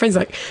to all my friends,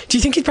 like, do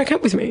you think he'd break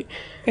up with me?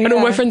 And all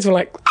my friends were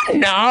like,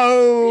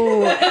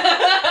 no.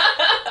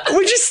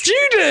 We're just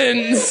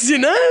students, you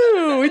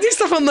know? We do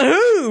stuff on the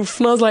hoof.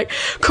 And I was like,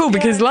 cool,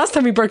 because last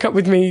time he broke up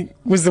with me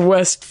was the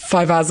worst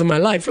 5 hours of my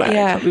life. Like, I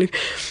can't believe.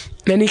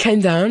 Then he came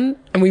down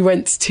and we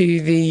went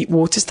to the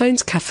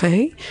Waterstones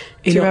Cafe.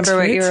 Do you remember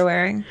what you were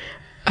wearing?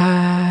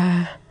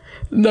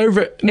 No,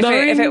 but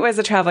if it was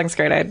a travelling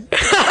skirt,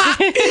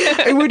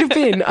 it would have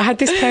been. I had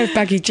this pair of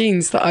baggy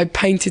jeans that I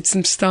painted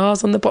some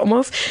stars on the bottom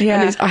of.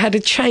 Yeah. And I had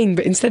a chain,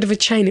 but instead of a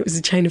chain, it was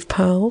a chain of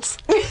pearls.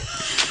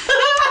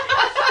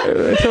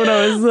 I thought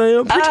I was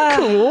pretty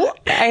cool.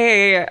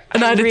 I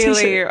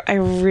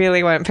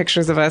really want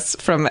pictures of us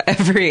from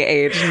every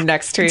age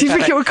next to each other. Do you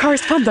think it would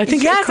correspond? I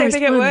think I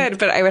think it would,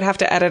 but I would have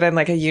to edit in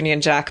like a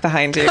Union Jack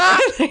behind you,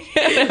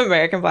 an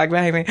American flag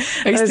behind me.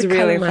 I used to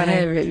really colour my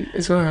hair in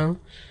as well.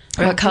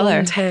 What colour?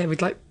 Blonde hair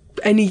with like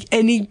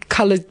any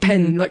coloured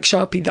pen, like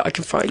Sharpie that I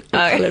can find,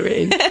 and colour it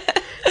in.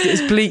 It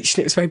was bleached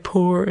and it was very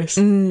porous.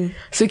 So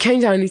he came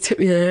down and he took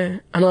me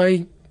there, and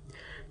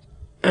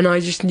I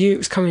just knew it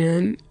was coming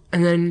in.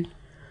 And then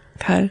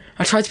I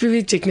tried to be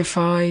really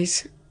dignified.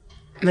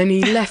 And then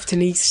he left and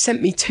he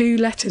sent me 2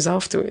 letters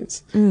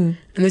afterwards. And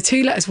the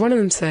 2 letters, one of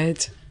them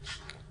said,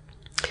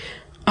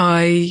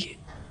 the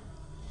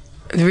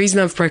reason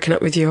I've broken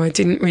up with you, I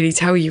didn't really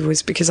tell you,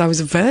 was because I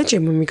was a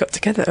virgin when we got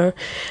together,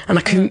 and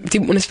I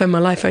didn't want to spend my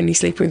life only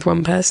sleeping with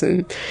one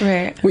person.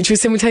 Right. Which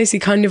was simultaneously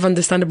kind of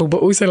understandable,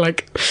 but also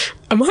like,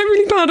 am I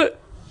really bad at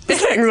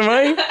sex? Am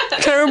I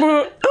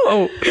terrible?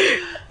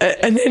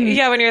 And then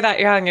when you're that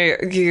young,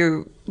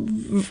 you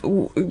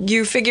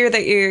figure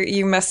that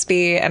you must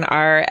be and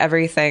are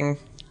everything.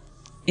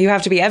 You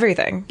have to be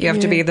everything. You have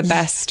to be the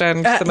best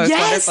and the most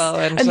wonderful.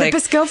 And like, the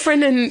best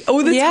girlfriend and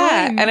all the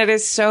time. And it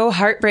is so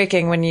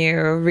heartbreaking when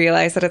you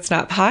realize that it's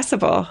not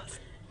possible.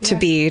 to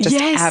be just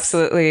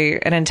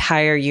absolutely an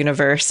entire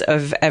universe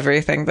of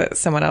everything that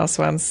someone else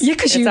wants. Yeah,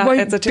 because you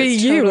won't be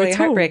you totally at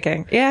all.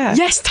 Heartbreaking. Yeah.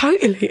 Yes,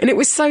 totally. And it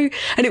was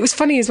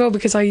funny as well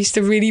because I used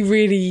to really,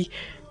 really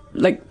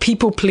like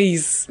people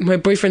please my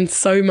boyfriend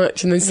so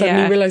much, and then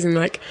suddenly realizing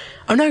like,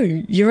 oh no,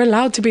 you're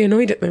allowed to be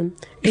annoyed at them.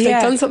 If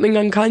they've done something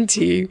unkind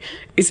to you,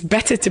 it's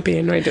better to be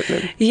annoyed at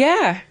them.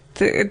 Yeah.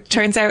 It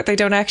turns out they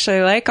don't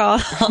actually like all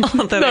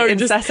the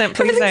incessant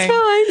pleasing. Everything's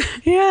fine.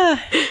 Yeah.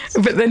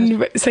 But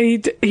then, so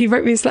he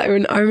wrote me this letter,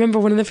 and I remember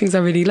one of the things I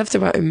really loved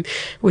about him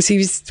was he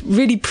was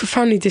really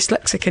profoundly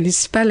dyslexic, and his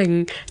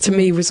spelling to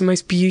me was the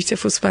most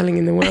beautiful spelling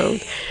in the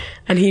world.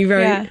 And he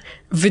wrote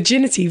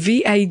virginity,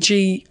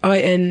 VAGINTY,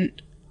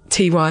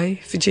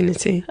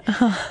 virginity.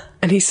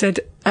 And he said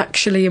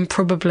actually and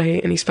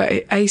probably, and he spelled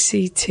it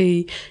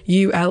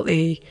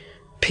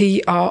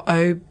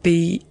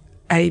ACTULEPROBABLE.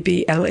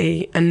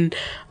 And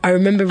I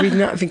remember reading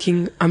that and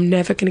thinking, I'm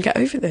never going to get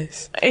over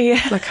this.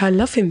 Yeah. Like, I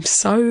love him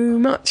so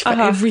much for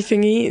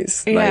everything he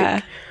is.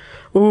 Like,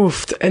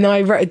 oof. And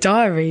I wrote a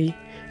diary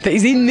that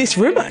is in this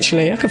room,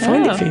 actually. I can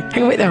find it for you.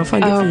 Hang on, wait there, I'll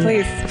find it for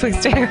you. Oh,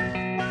 please do.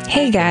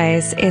 Hey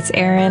guys, it's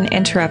Erin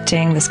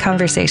interrupting this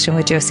conversation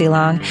with Josie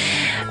Long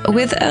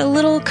with a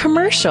little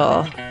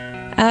commercial.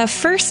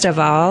 First of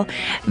all,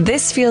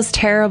 This Feels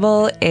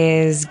Terrible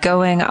is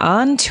going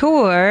on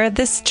tour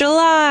this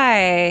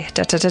July.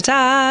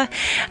 The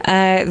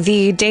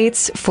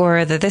dates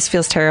for the This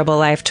Feels Terrible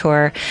live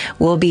tour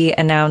will be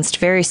announced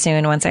very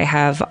soon once I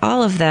have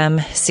all of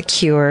them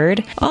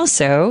secured.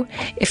 Also,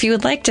 if you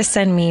would like to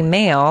send me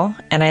mail,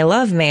 and I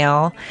love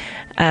mail,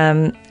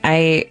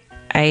 I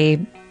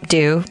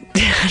do.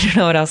 I don't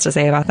know what else to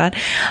say about that.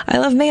 I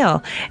love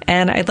mail,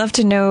 and I'd love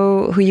to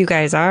know who you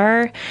guys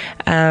are.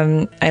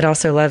 I'd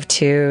also love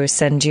to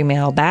send you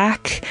mail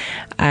back.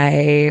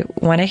 I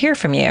want to hear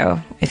from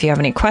you if you have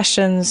any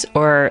questions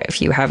or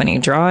if you have any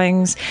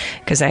drawings,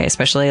 because I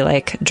especially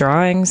like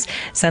drawings.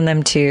 Send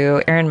them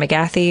to Erin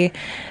McGathy,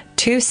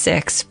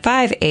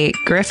 2658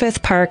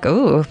 Griffith Park.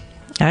 Ooh,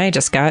 I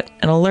just got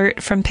an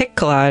alert from Pic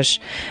Collage.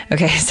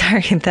 Okay,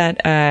 sorry.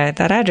 That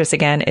address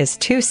again is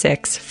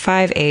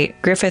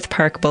 2658 Griffith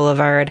Park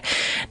Boulevard,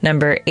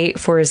 number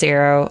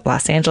 840,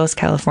 Los Angeles,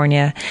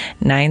 California,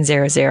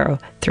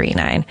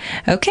 90039.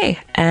 Okay,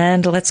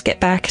 and let's get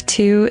back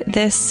to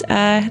this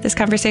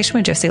conversation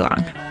with Josie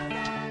Long.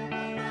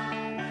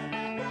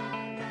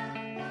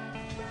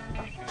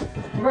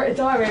 I wrote a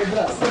diary over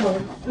that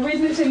somewhere. The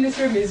reason it's in this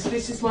room is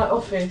this is my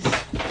office.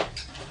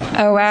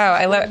 Oh wow,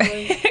 I love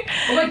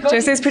Oh my God,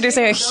 Josie's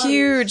producing a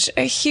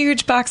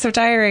huge box of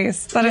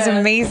diaries. That is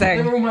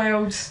amazing. They're all my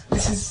old,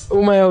 this is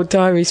all my old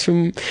diaries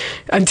from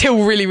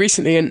until really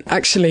recently, and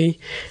actually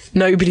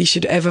nobody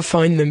should ever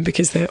find them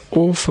because they're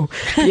awful.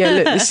 Yeah,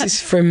 look, this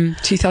is from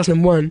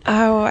 2001.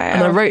 Oh wow.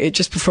 And I wrote it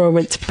just before I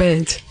went to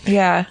bed.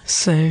 Yeah.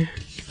 So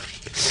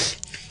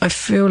I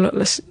feel like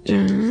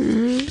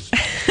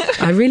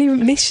I really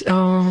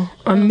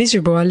I'm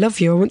miserable. I love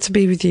you. I want to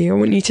be with you. I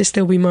want you to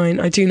still be mine.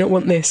 I do not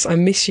want this. I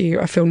miss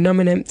you. I feel numb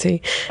and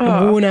empty.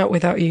 I'm worn out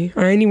without you.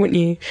 I only want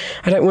you.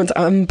 I don't want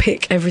to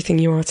unpick everything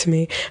you are to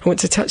me. I want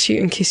to touch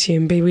you and kiss you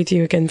and be with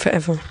you again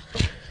forever.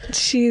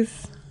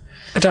 Jeez.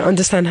 I don't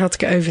understand how to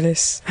get over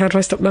this. How do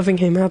I stop loving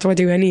him? How do I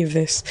do any of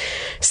this?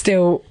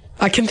 Still,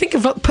 I can think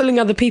of pulling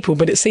other people,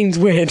 but it seems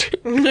weird.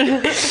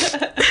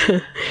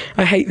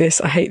 I hate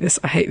this. I hate this.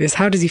 I hate this.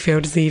 How does he feel?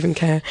 Does he even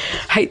care?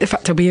 I hate the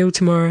fact I'll be ill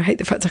tomorrow. I hate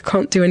the fact I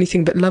can't do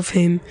anything but love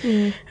him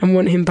and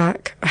want him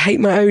back. I hate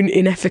my own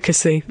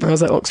inefficacy. I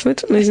was at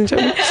Oxford, ladies and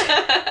gentlemen.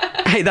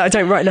 I hate that I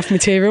don't write enough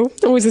material.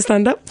 Always a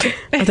stand-up.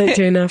 I don't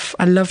do enough.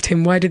 I loved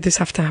him. Why did this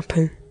have to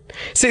happen?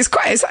 So it's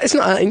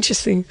not that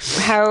interesting.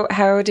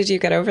 How did you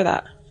get over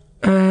that?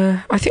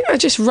 I think I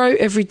just wrote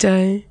every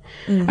day.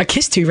 I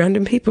kissed 2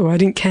 random people. I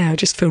didn't care. I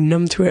just feel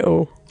numb to it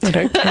all. I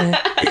don't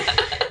care.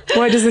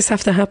 Why does this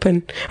have to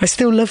happen? I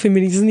still love him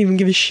and he doesn't even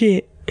give a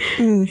shit.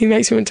 He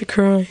makes me want to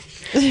cry.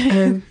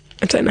 I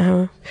don't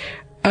know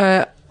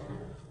how.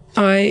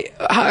 I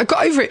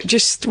got over it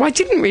I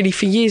didn't really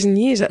for years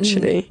and years,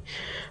 actually.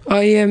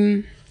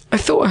 I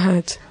thought I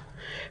had.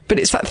 But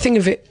it's that thing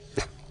of it.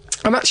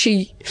 I'm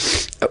actually...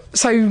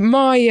 So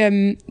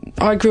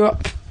I grew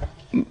up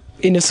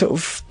in a sort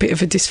of bit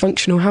of a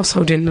dysfunctional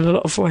household in a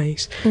lot of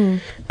ways.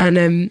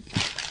 And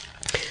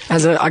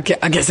as I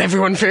guess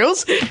everyone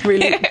feels,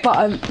 really.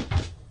 But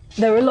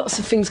there were lots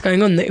of things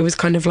going on that it was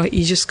kind of like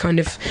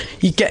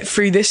you get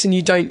through this and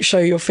you don't show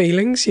your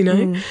feelings, you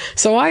know?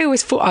 So I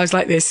always thought I was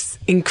like this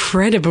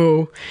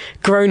incredible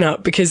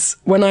grown-up because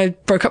when I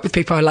broke up with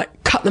people, I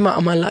cut them out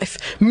of my life,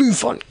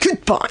 move on,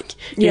 goodbye,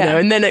 you know?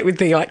 And then it would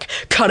be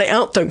cut it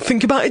out, don't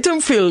think about it,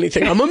 don't feel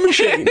anything, I'm a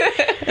machine.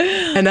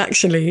 And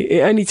actually,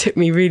 it only took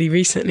me really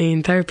recently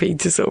in therapy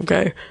to sort of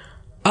go,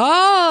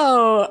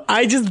 oh,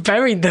 I just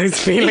buried those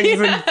feelings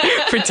and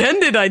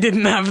pretended I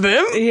didn't have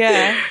them.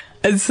 Yeah.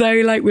 And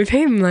so, with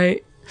him,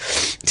 it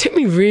took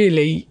me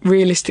really,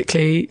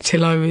 realistically,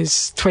 till I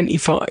was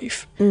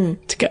 25 to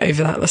get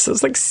over that. So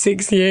it was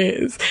 6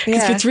 years.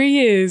 Because for 3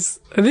 years,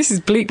 and this is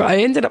bleak, but I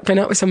ended up going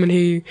out with someone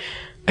who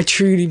I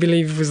truly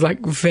believe was like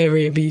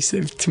very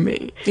abusive to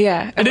me.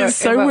 Yeah. And it's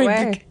so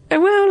weird.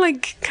 Well,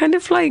 like kind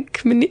of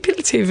like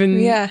manipulative and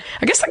I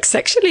guess like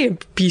sexually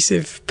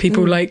abusive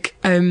people, like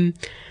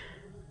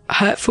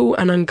hurtful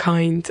and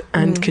unkind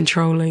and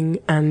controlling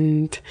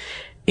and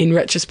in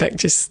retrospect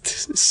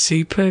just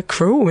super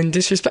cruel and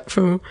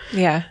disrespectful.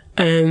 Yeah.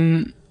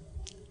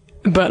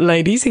 But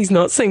ladies, he's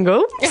not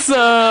single,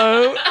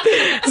 so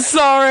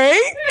sorry.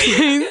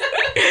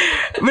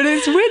 But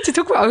it's weird to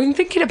talk about. I've been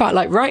thinking about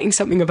like writing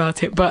something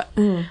about it, but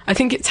I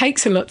think it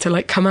takes a lot to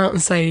like come out and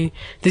say,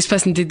 this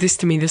person did this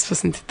to me, this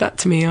person did that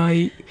to me.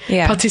 I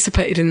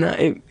participated in that.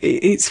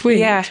 It's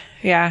weird.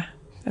 Yeah.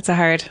 That's a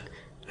hard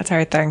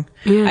thing.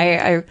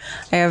 Yeah.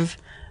 I have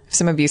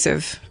some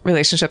abusive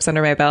relationships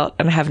under my belt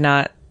and have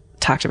not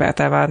talked about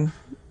them on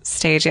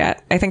stage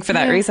yet. I think for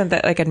that reason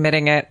that like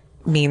admitting it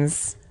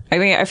means, I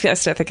mean, I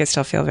think I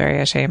still feel very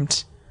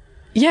ashamed.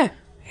 Yeah.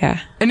 Yeah.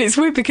 And it's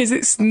weird because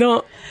it's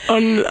not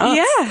on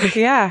us.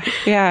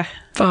 Yeah.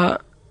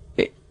 But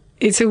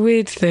it's a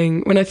weird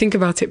thing when I think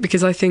about it,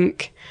 because I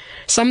think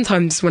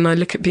sometimes when I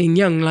look at being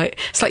young, like,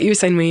 it's like you were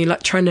saying, when you're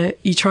like try and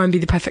be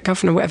the perfect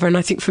girlfriend or whatever. And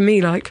I think for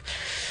me, like,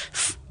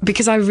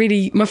 because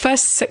my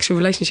first sexual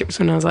relationship was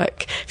when I was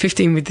like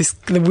 15 with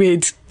the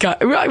weird guy.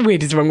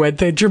 Weird is the wrong word,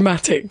 the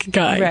dramatic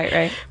guy.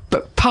 Right.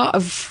 But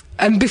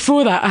and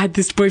before that, I had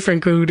this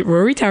boyfriend called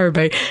Rory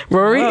Tarabay.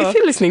 Rory, if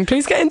you're listening,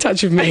 please get in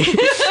touch with me.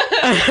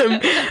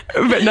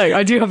 But no,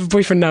 I do have a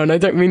boyfriend now, and I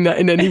don't mean that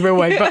in any real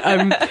way. But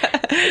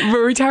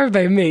Rory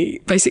Tarabay and me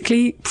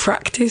basically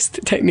practiced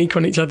technique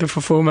on each other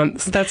for 4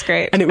 months. That's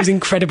great. And it was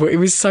incredible. It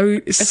was so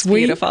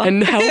sweet beautiful.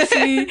 and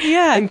healthy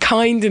and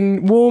kind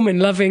and warm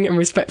and loving and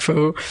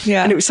respectful.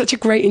 Yeah. And it was such a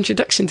great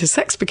introduction to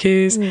sex,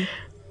 because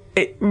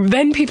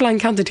then people I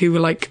encountered who were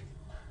like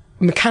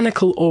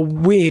mechanical or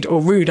weird or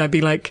rude, I'd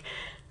be like,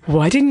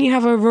 why didn't you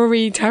have a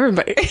Rory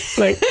Tarabay?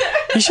 Like,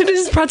 you should have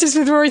just practiced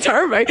with Rory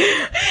Tarabay.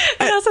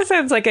 It also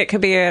sounds like it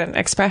could be an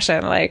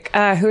expression, like,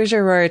 who's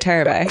your Rory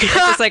Tarabay?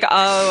 Just like,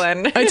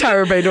 I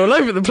Tarabayed all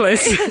over the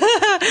place.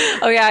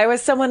 I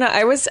was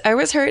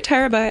her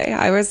Tarabay.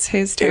 I was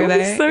his Tarabay. It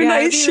was so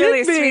nice.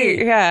 Really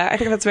sweet. Yeah, I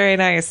think that's very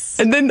nice.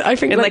 And then I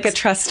think in like a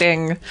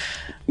trusting,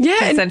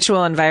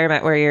 consensual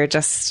environment where you're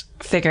just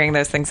figuring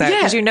those things out,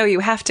 because you know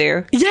you have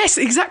to. Yes,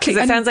 exactly.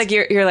 Because it sounds like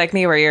you're like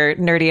me, where you're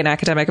nerdy and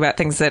academic about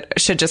things that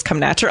should just come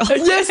natural.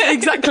 Yes,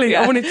 exactly.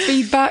 I wanted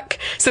feedback,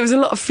 so there was a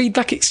lot of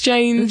feedback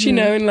exchange, you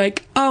know, and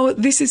like,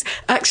 this is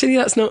actually,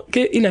 that's not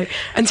good, you know,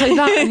 and so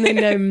that, and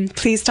then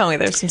please tell me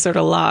there's some sort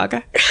of log.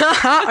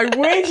 I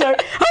wish.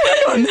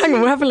 Hang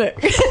on, we'll have a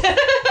look.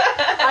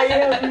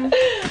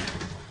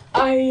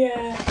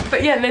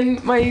 But yeah, and then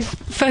my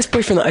first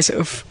boyfriend that I sort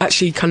of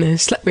actually kind of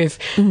slept with,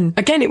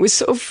 again, it was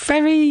sort of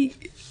very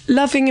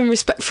loving and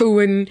respectful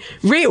and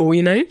real,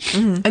 you know?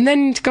 And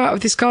then to go out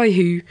with this guy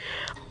who,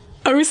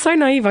 I was so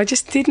naive, I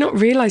just did not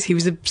realise he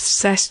was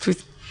obsessed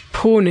with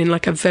porn in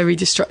like a very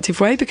destructive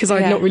way, because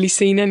I'd not really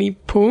seen any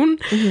porn.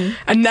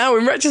 And now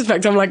in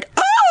retrospect, I'm like,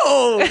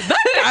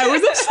 that guy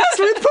was obsessed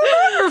with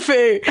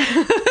pornography.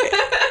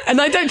 And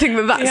I don't think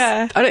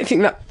I don't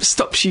think that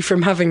stops you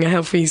from having a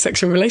healthy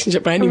sexual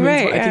relationship by any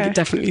means. But I think it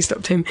definitely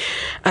stopped him.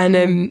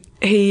 And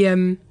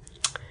he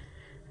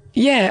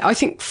I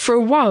think for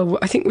a while,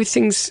 I think with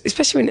things,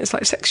 especially when it's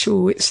like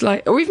sexual, it's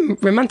like, or even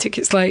romantic,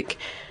 it's like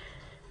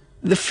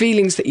the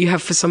feelings that you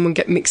have for someone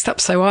get mixed up.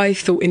 So I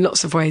thought in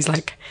lots of ways,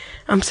 like,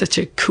 I'm such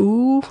a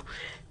cool,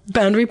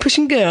 boundary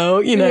pushing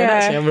girl, you know. And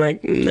actually I'm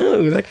like,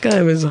 no, that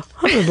guy was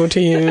horrible to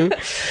you.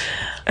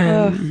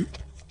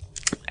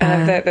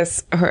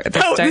 This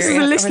is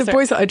a list of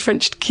boys that I'd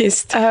French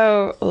kissed.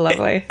 Oh,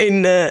 lovely.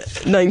 In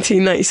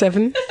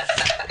 1997.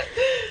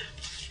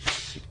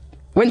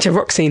 Went to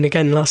Rock Scene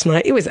again last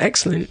night. It was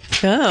excellent.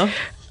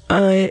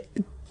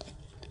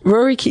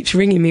 Rory keeps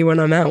ringing me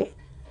when I'm out.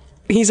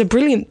 He's a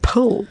brilliant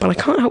pull, but I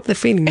can't help the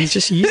feeling he's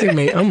just using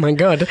me. Oh my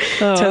God.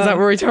 Turns out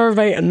Rory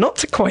Tarabay, and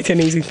not quite an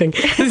easy thing.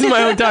 This is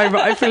my old diary,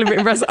 but I feel a bit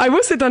embarrassed. I've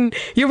also done,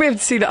 you'll be able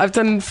to see that I've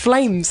done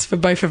flames for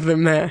both of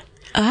them there.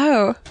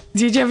 Oh.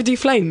 Did you ever do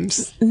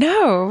flames?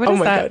 No. What is that? Oh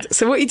my God.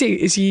 So what you do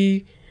is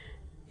you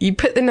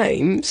put the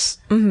names,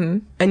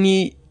 and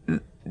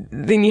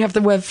then you have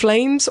the word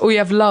flames, or you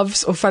have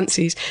loves or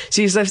fancies.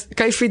 So you just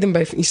go through them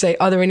both and you say,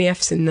 are there any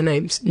F's in the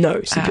names?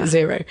 No. So you put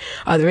 0.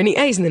 Are there any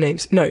A's in the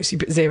names? No. So you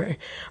put 0.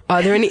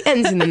 Are there any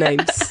N's in the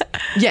names?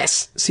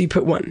 Yes. So you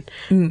put 1.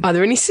 Are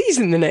there any C's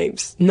in the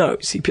names? No.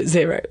 So you put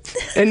 0.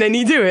 And then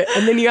you do it,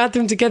 and then you add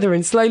them together,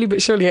 and slowly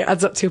but surely it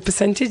adds up to a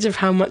percentage of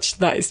how much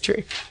that is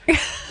true.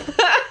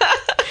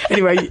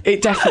 Anyway,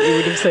 it definitely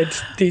would have said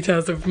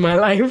details of my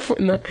life.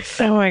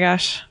 Oh my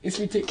gosh. It's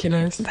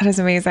ridiculous. That is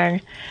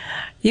amazing.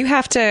 You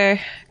have to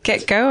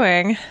get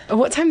going.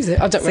 What time is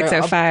it? I don't know.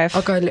 6:05.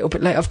 I'll go a little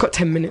bit late. I've got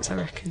 10 minutes, I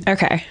reckon.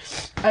 Okay.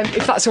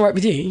 If that's all right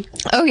with you.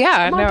 Oh,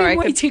 yeah. Am I being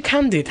way too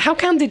candid? How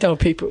candid are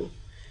people?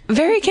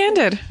 Very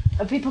candid.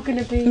 Are people going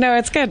to be? No,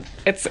 it's good.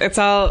 It's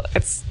all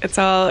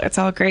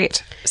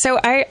great. So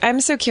I'm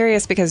so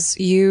curious, because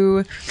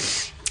you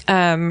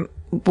had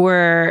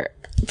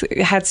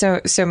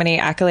so many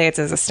accolades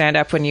as a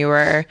stand-up when you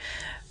were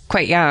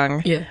quite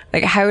young. Yeah.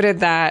 Like, how did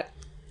that,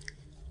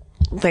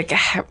 like,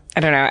 I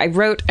don't know. I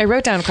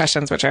wrote down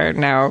questions which are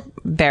now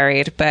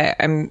buried, but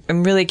I'm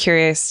really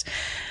curious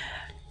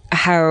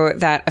how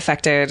that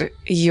affected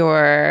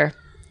my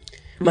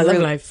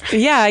love life.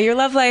 Yeah, your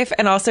love life,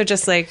 and also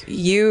just like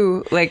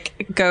you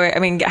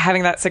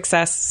having that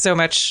success so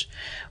much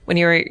when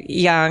you were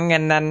young,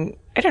 and then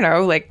I don't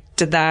know, like,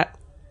 did that?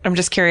 I'm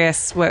just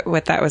curious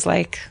what that was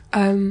like.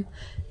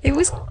 It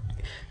was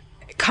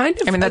kind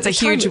of. I mean, that's a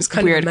huge,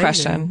 weird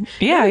question.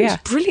 Yeah, it was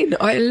brilliant.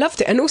 I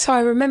loved it, and also I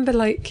remember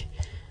like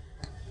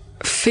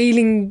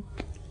feeling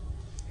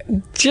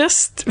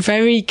just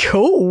very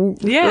cool.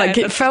 Yeah, like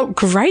it felt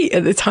great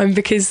at the time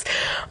because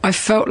I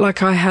felt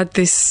like I had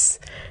this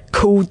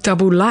cool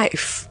double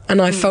life,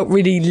 and I felt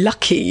really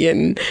lucky,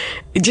 and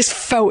it just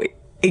felt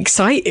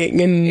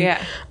exciting. And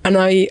and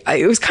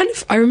it was kind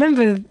of, I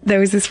remember there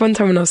was this one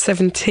time when I was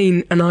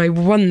 17 and I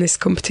won this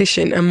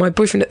competition, and my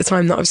boyfriend at the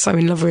time that I was so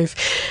in love with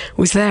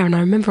was there, and I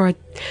remember I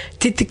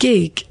did the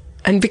gig,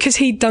 and because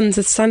he'd done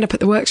the stand-up at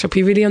the workshop,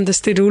 he really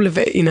understood all of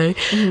it, you know.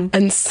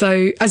 And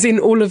so, as in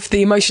all of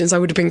the emotions I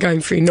would have been going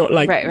through, not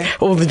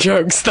like all the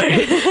jokes though.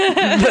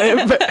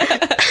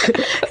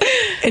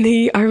 And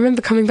I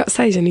remember coming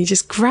backstage and he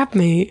just grabbed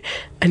me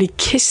and he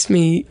kissed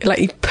me, like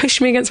he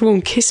pushed me against the wall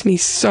and kissed me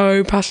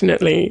so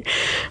passionately.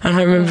 And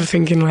I remember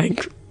thinking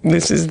like,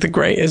 this is the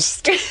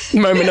greatest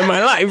moment of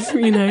my life,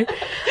 you know.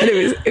 And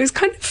it was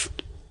kind of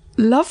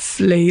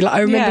lovely. Like I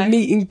remember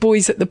meeting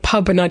boys at the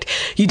pub, and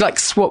you'd like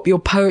swap your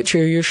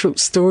poetry or your short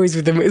stories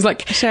with them. It was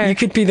like you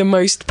could be the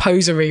most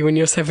posery when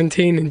you're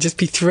 17 and just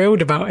be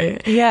thrilled about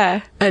it.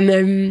 Yeah.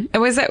 And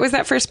was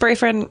that first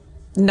boyfriend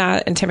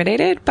not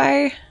intimidated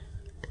by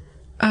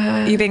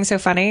you being so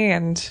funny?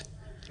 And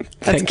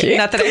thank you.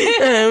 Not that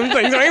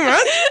thanks very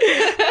much.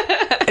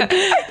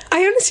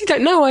 I honestly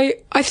don't know.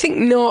 I think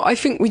not. I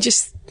think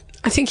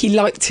I think he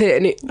liked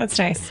it, and that's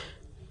nice.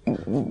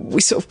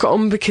 We sort of got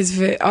on because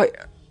of it. I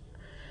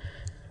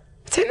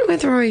don't know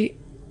whether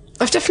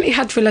I've definitely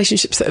had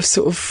relationships that have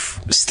sort of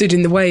stood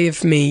in the way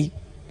of me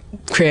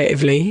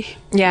creatively.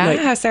 Yeah, like,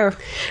 how so?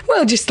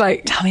 Well, just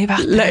like, tell me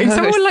about like,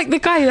 someone like the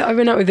guy that I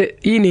went out with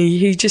at uni,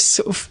 he just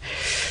sort of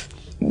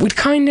would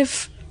kind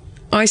of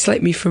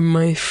isolate me from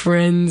my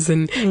friends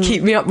and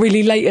keep me up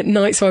really late at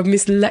night, so I'd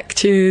miss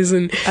lectures,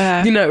 and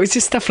you know, it was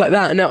just stuff like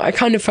that. And I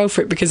kind of fell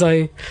for it because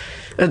at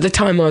the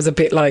time I was a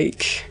bit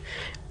like,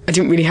 I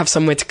didn't really have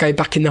somewhere to go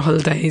back in the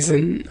holidays,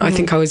 and I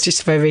think I was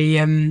just very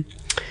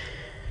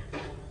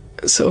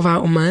sort of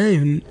out on my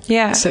own.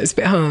 Yeah. So it's a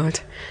bit hard.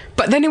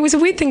 But then it was a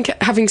weird thing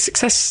having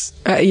success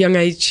at a young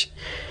age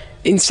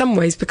in some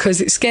ways,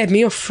 because it scared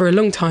me off for a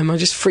long time. I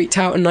just freaked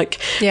out, and like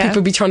people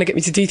would be trying to get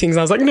me to do things.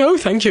 I was like, no,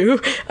 thank you.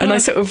 And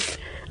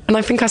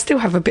I think I still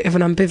have a bit of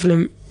an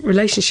ambivalent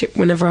relationship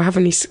whenever I have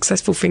any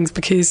successful things,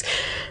 because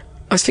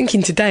I was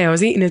thinking today, I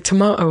was eating a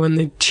tomato on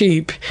the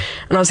tube,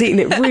 and I was eating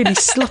it really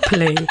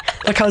sloppily.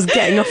 Like I was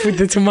getting off with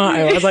the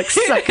tomato. I was like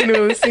sucking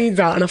all the seeds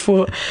out, and I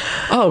thought,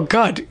 oh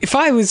God, if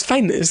I was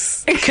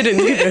famous, I couldn't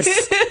do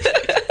this.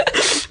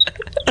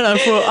 And I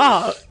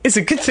thought, it's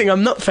a good thing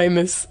I'm not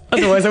famous.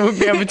 Otherwise I wouldn't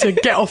be able to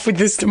get off with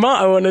this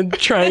tomato on a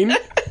train.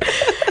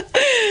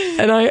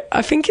 And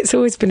I think it's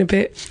always been a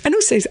bit, and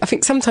also I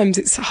think sometimes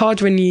it's hard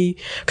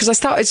because I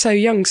started so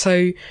young,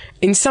 so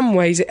in some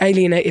ways it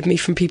alienated me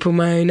from people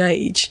my own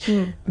age,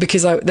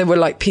 because there were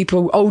like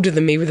people older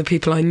than me were the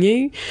people I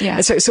knew. Yeah.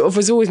 And so it sort of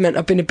was always meant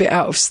I've been a bit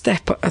out of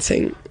step, I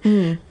think.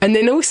 And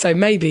then also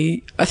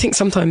maybe, I think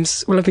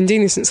sometimes, well, I've been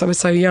doing this since I was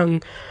so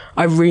young,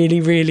 I really,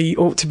 really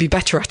ought to be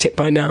better at it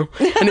by now.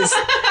 And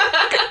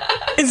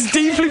it's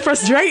deeply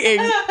frustrating.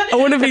 I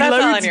want to be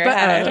loads better.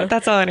 Head.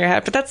 That's all in your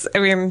head. But that's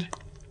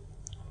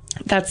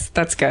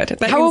good.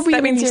 How old were you?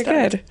 That means you're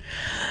good.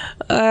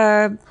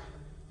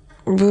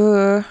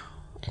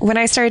 When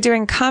I started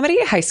doing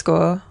comedy, high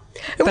school.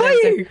 Were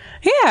you?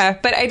 Yeah,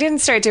 but I didn't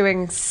start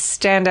doing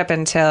stand-up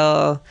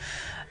until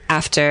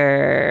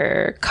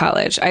after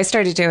college. I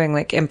started doing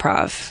like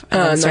improv.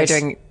 And then started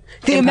doing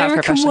the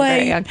American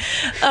way.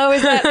 Oh,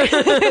 is that?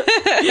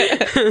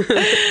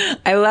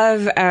 I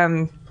love.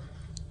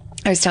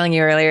 I was telling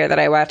you earlier that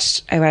I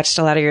watched a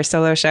lot of your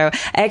solo show.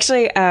 I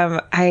actually,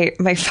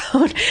 my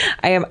phone,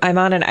 I'm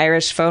on an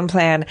Irish phone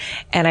plan,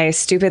 and I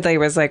stupidly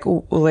was like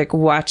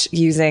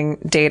using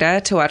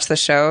data to watch the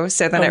show.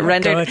 So then it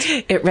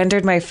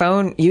rendered my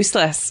phone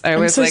useless.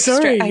 I'm so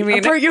sorry. I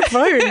broke your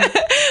phone.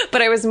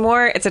 But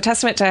it's a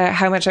testament to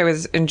how much I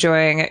was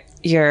enjoying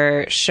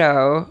your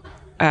show.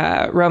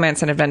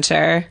 Romance and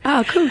Adventure.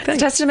 Oh, cool. Thanks.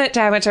 It's a testament to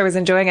how much I was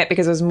enjoying it,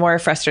 because I was more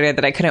frustrated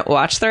that I couldn't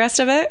watch the rest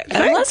of it,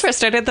 and less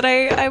frustrated that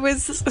I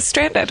was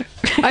stranded.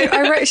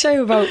 I wrote a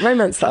show about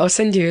romance that I'll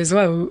send you as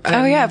well.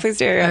 Oh yeah, please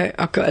do.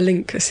 I've got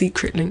a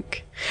secret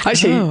link.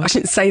 Actually, I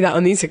shouldn't say that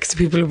on these because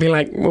people will be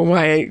like, well,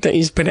 why don't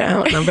you just put it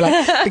out? And I'll be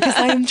like, because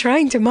I am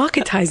trying to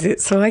marketize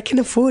it so I can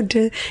afford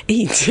to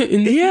eat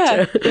in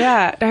the future.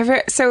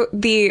 Yeah. So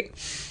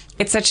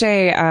it's such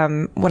a,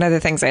 one of the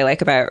things I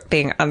like about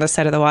being on this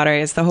side of the water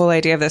is the whole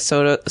idea of this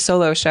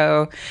solo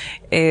show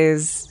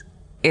is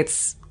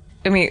it's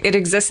I mean, it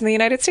exists in the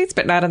United States,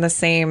 but not in the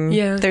same,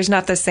 there's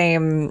not the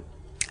same,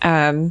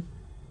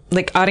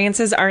 like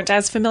audiences aren't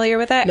as familiar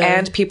with it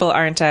and people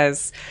aren't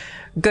as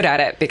good at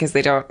it because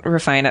they don't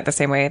refine it the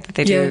same way that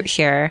they do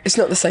here. It's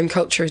not the same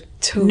culture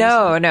at all.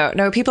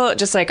 No. People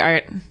just like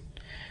aren't,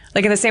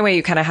 like in the same way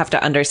you kind of have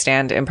to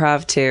understand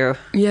improv to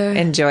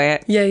enjoy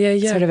it.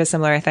 Yeah. Sort of a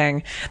similar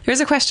thing. There's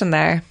a question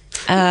there.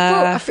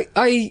 Well,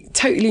 I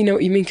totally know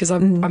what you mean because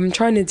I'm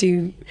trying to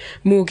do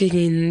more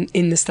gigging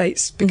in the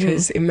States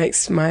because it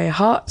makes my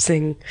heart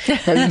sing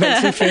and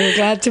makes me feel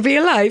glad to be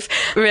alive.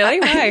 Really?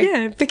 Why?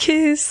 Yeah,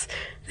 because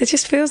it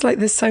just feels like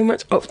there's so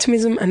much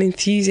optimism and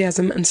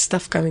enthusiasm and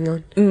stuff going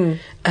on.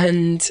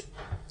 And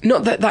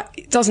not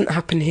that doesn't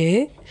happen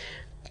here,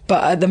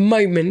 but at the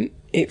moment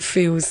it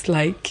feels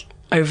like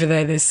over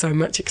there's so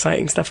much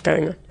exciting stuff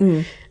going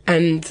on.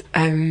 And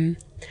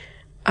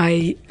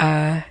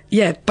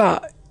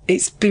but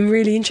it's been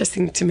really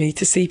interesting to me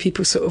to see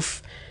people sort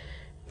of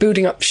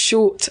building up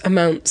short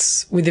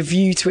amounts with a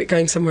view to it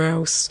going somewhere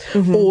else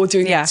or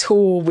doing a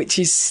tour, which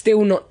is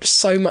still not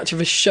so much of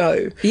a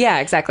show. Yeah,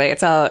 exactly.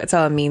 It's all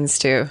a means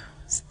to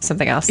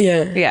something else.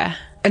 Yeah.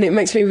 And it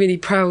makes me really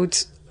proud.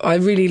 I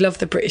really love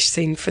the British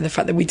scene for the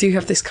fact that we do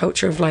have this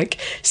culture of like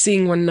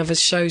seeing one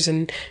another's shows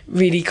and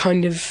really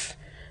kind of,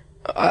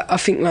 I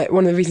think like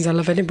one of the reasons I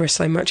love Edinburgh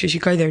so much is you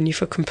go there and you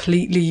feel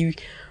completely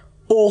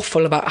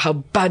awful about how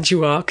bad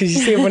you are because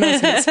you see everyone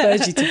else and it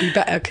spurs you to be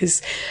better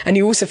and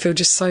you also feel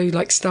just so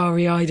like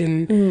starry-eyed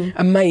and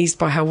amazed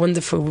by how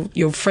wonderful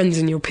your friends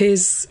and your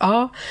peers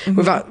are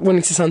without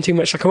wanting to sound too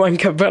much like a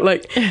wanker, but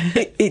like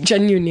it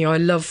genuinely, I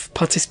love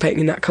participating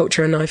in that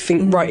culture and I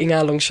think writing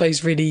hour-long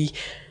shows really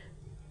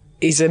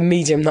is a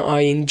medium that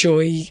I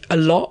enjoy a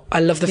lot. I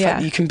love the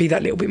fact that you can be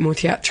that little bit more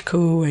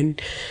theatrical and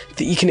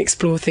that you can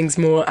explore things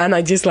more. And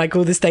I just like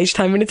all the stage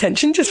time and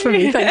attention just for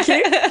me. Thank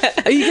you.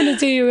 Are you going to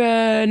do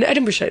an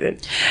Edinburgh show then?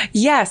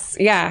 Yes.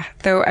 Yeah.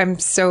 Though I'm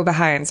so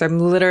behind. So I'm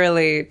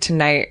literally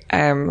tonight,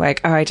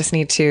 like, I just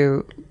need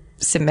to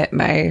submit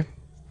my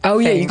Oh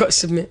thing. Yeah, you got to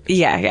submit.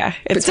 Yeah.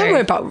 But don't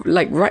worry about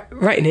like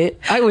writing it.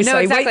 I always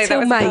say wait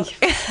till May.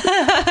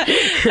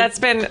 That's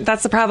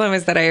the problem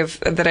is that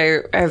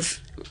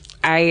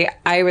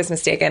I was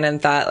mistaken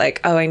and thought like,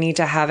 oh, I need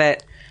to have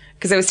it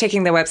because I was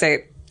taking the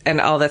website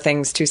and all the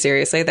things too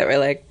seriously that were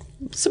like,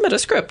 submit a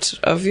script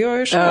of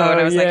your show.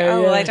 And I was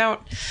well, I don't,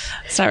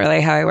 it's not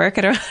really how I work.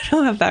 I don't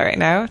have that right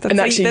now.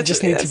 And actually you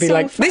just need to be so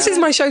like, this is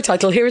my show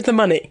title. Here is the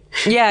money.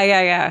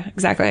 Yeah.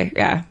 Exactly.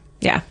 Yeah.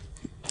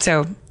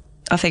 So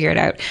I'll figure it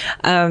out.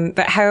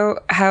 But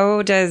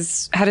how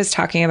does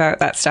talking about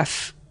that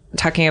stuff,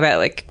 talking about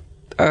like,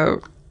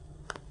 or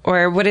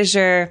what is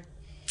your,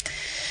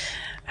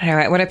 I don't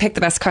know, I want to pick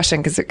the best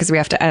question because we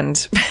have to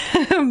end.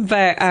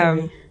 But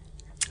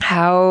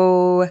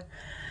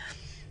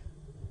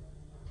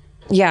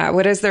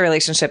what is the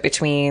relationship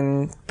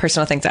between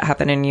personal things that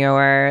happen in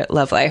your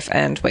love life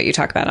and what you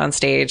talk about on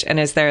stage? And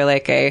is there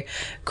like a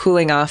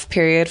cooling off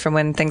period from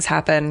when things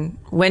happen?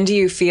 When do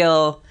you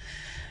feel,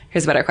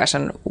 here's a better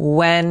question,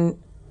 when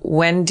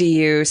do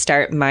you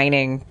start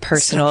mining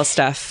personal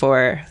stuff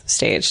for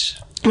stage?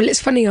 Well,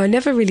 it's funny, I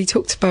never really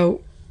talked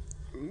about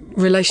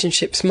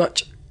relationships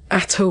much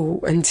at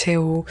all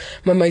until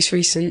my most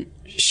recent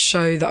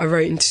show that I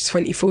wrote in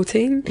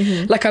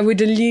 2014. Like I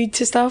would allude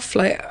to stuff,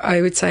 like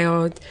I would say,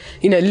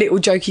 little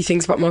jokey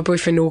things about my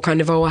boyfriend, or kind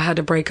of, I had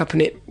a breakup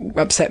and it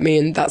upset me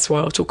and that's why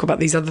I'll talk about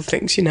these other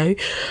things,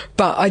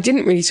 but I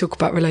didn't really talk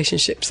about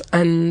relationships.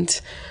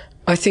 And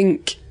I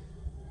think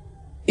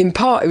in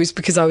part it was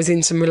because I was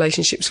in some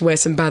relationships where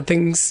some bad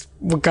things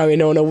were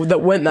going on or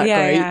that weren't that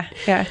great.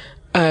 Yeah.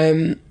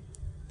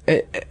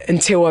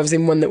 Until I was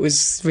in one that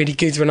was really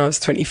good when I was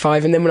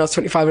 25. And then when I was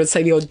 25, I'd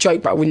say the odd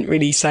joke, but I wouldn't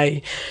really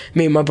say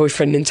me and my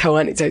boyfriend and tell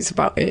anecdotes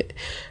about it.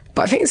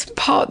 But I think it's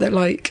part that,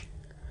 like,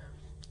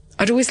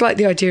 I'd always liked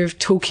the idea of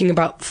talking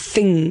about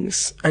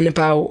things and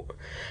about...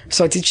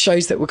 So I did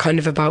shows that were kind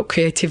of about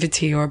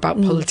creativity or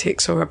about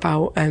politics or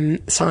about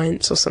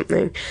science or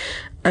something.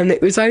 And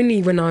it was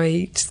only when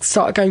I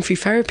started going through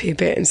therapy a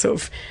bit and sort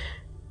of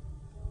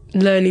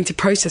learning to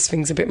process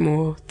things a bit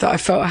more that I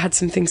felt I had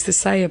some things to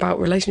say about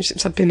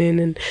relationships I'd been in.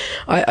 And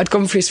I'd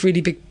gone through this really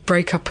big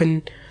breakup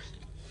in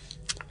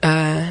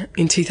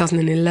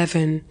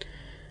 2011,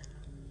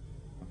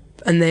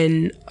 and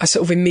then I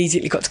sort of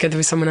immediately got together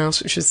with someone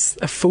else, which was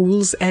a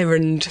fool's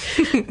errand.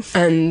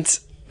 and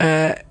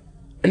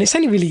it's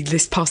only really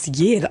this past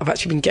year that I've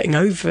actually been getting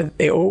over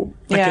it all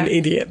like an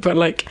idiot. But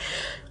like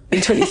in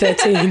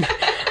 2013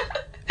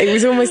 it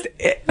was almost,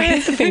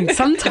 here's the thing,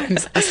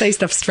 sometimes I say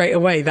stuff straight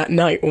away that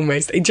night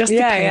almost. It just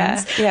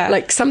depends. Yeah.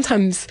 Like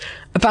sometimes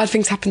bad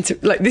things happen to,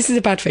 like this is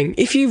a bad thing.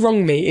 If you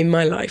wrong me in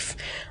my life,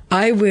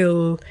 I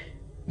will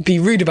be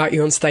rude about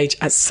you on stage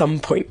at some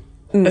point.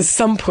 At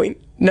some point.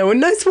 No one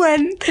knows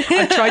when.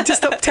 I tried to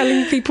stop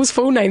telling people's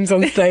full names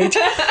on stage.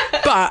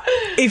 But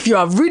if you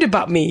are rude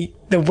about me,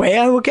 the way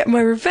I will get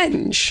my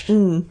revenge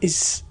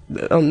is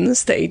on the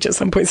stage at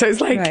some point. So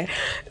it's like,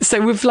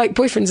 so with like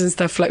boyfriends and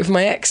stuff, like with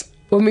my ex,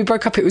 when we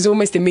broke up, it was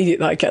almost immediate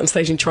that I'd get on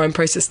stage and try and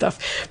process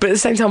stuff. But at the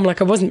same time,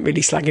 like, I wasn't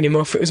really slagging him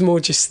off. It was more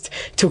just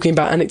talking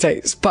about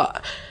anecdotes.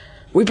 But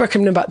we broke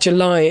up in about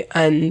July,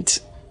 and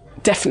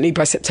definitely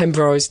by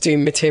September I was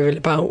doing material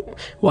about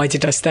why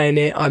did I stay in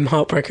it, I'm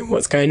heartbroken,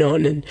 what's going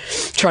on, and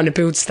trying to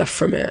build stuff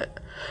from it.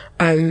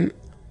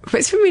 But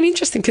it's been really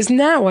interesting because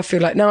now I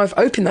feel like now I've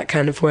opened that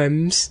can of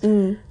worms.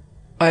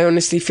 I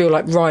honestly feel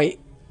like, right,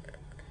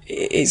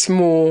 it's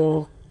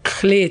more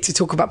clear to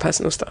talk about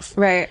personal stuff.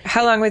 Right.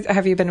 How long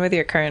have you been with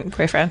your current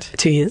boyfriend?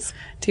 2 years.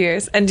 2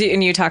 years. And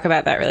you talk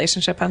about that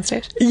relationship on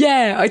stage?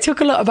 Yeah, I talk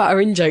a lot about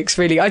our in-jokes,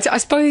 really. I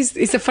suppose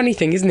it's a funny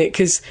thing, isn't it?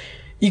 Because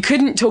you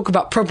couldn't talk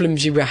about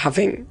problems you were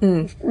having.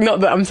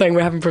 Not that I'm saying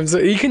we're having problems.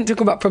 You couldn't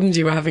talk about problems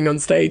you were having on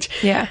stage.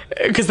 Yeah.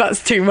 Because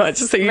that's too much.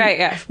 So right,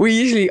 yeah.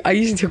 I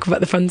usually talk about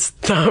the fun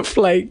stuff,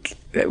 like,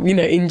 you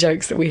know,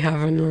 in-jokes that we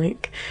have, and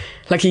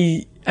like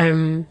he,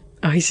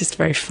 he's just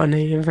very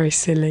funny and very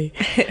silly.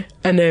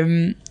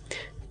 And,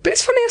 but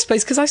it's funny, I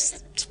suppose, because I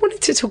just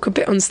wanted to talk a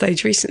bit on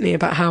stage recently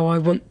about how I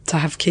want to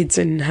have kids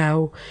and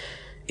how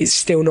it's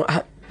still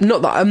not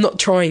not that I'm not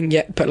trying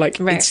yet, but like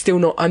it's still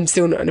not. I'm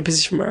still not in a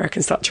position where I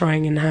can start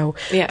trying, and how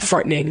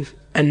frightening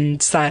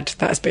and sad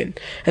that has been.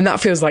 And that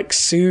feels like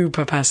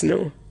super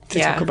personal to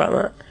talk about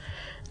that.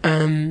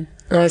 And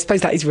I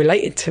suppose that is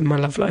related to my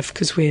love life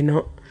because we're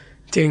not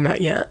doing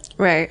that yet.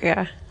 Right.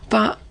 Yeah.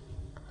 But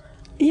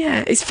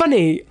yeah, it's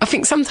funny. I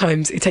think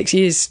sometimes it takes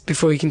years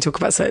before you can talk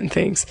about certain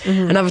things.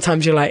 And other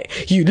times you're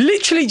like, you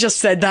literally just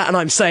said that and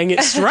I'm saying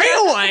it straight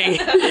away.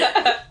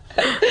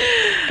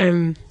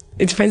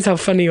 It depends how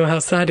funny or how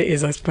sad it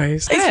is, I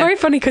suppose. It's very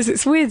funny because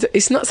it's weird.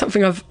 It's not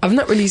something I've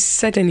not really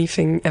said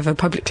anything ever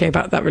publicly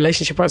about that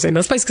relationship I was in.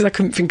 I suppose because I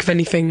couldn't think of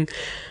anything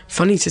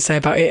funny to say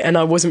about it, and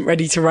I wasn't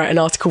ready to write an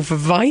article for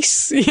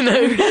Vice, you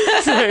know.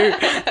 so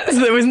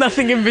there was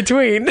nothing in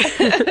between. Let's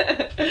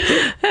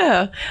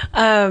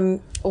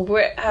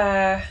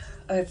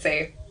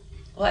see.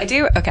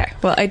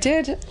 Well, I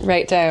did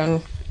write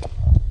down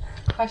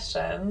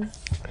questions.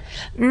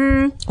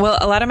 Well,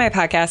 a lot of my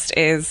podcast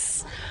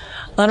is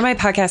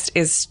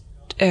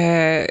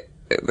a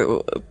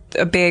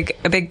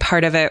big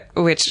part of it,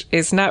 which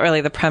is not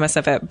really the premise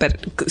of it,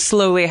 but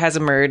slowly has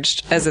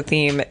emerged as a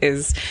theme,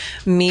 is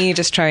me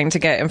just trying to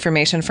get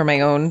information for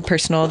my own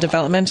personal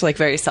development, like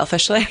very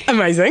selfishly.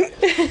 Amazing.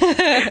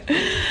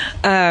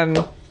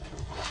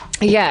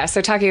 Yeah.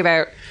 So talking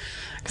about,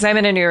 because I'm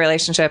in a new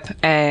relationship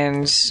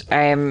and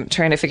I'm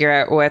trying to figure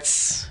out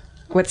what's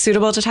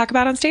suitable to talk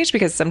about on stage,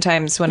 because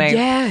sometimes when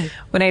I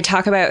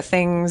talk about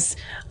things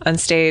on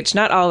stage,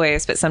 not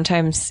always, but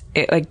sometimes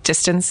it like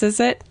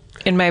distances it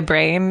in my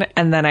brain,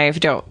 and then I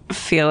don't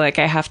feel like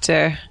I have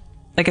to,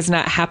 like it's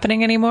not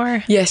happening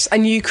anymore. Yes,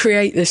 and you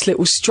create this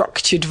little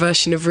structured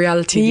version of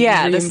reality.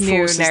 That this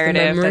new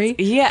narrative.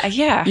 Yeah,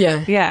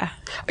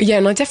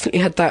 and I definitely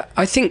had that.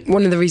 I think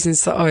one of the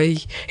reasons that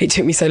it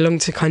took me so long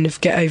to kind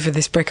of get over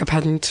this breakup I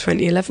had in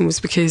 2011 was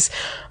because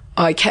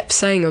I kept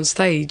saying on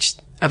stage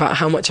about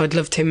how much I'd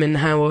loved him and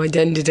how I'd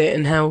ended it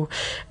and how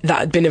that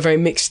had been a very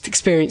mixed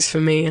experience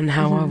for me and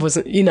how I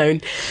wasn't, you know,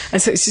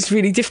 and so it's just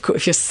really difficult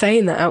if you're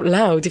saying that out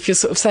loud, if you're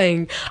sort of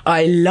saying,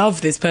 I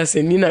love this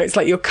person, you know, it's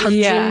like you're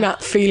conjuring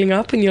that feeling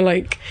up and you're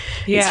like,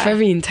 it's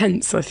very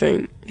intense, I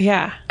think.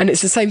 Yeah. And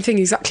it's the same thing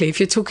exactly. If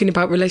you're talking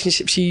about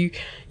relationships, you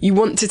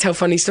want to tell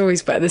funny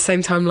stories, but at the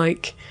same time,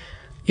 like,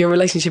 your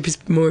relationship is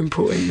more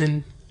important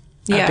than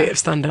a bit of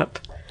stand-up.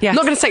 Yeah. I'm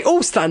not going to say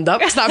all stand-up,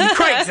 because that would be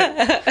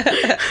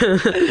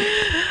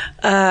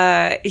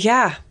crazy.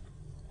 Yeah.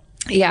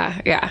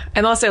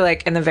 I'm also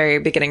like in the very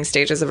beginning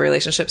stages of a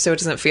relationship, so it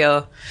doesn't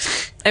feel,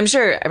 I'm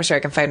sure I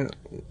can find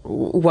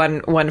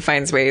one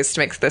finds ways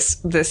to make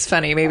this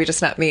funny, maybe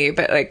just not me,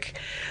 but like,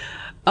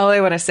 all I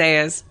want to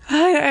say is,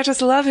 I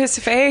just love his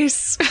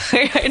face.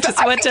 I think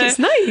it's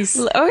nice.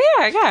 Oh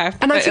yeah.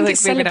 And I think it's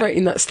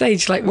celebrating that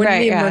stage. Like when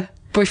me and my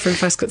boyfriend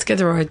first got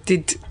together, I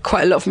did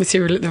quite a lot of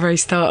material at the very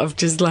start of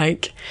just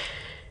like,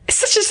 it's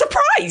such a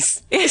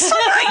surprise. It's so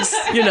nice,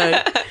 you know.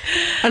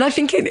 And I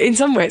think in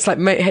some way it's like,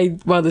 mate, hey,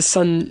 while the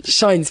sun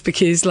shines,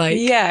 because like,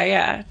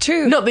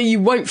 true. Not that you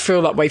won't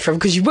feel that way forever,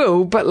 because you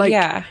will, but like,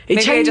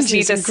 it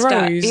changes and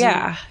grows.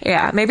 Yeah.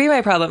 Maybe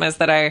my problem is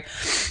that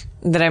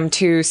I'm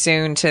too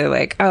soon to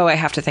like, I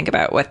have to think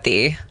about what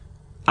the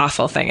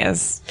awful thing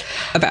is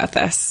about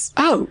this.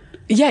 Oh,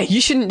 yeah, you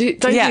shouldn't don't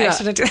do that. I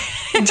shouldn't do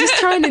that. Just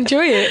try and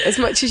enjoy it as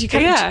much as you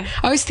can. Yeah.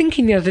 I was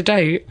thinking the other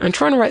day, I'm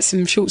trying to write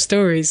some short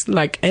stories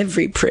like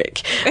every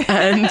prick.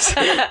 And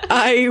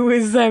I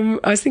was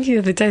thinking the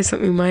other day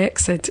something my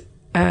ex said,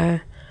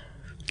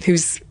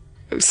 who's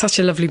such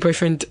a lovely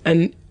boyfriend.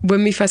 And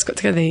when we first got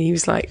together, he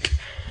was like,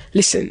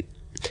 listen,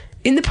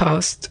 in the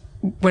past,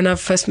 when I've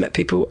first met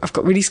people, I've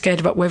got really scared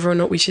about whether or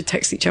not we should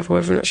text each other,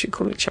 whether or not we should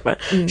call each other.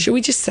 Should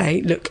we just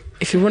say, look,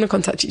 if we want to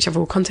contact each other,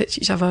 we'll contact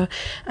each other.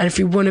 And if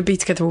we want to be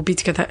together, we'll be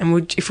together.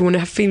 And if we want to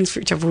have feelings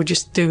for each other, we'll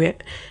just do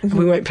it. And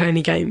we won't play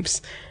any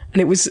games.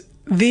 And it was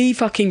the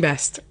fucking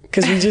best,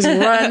 because we just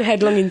ran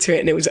headlong into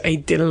it and it was a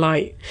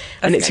delight.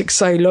 And it took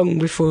so long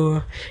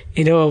before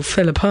it all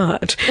fell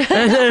apart.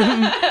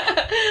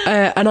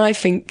 And I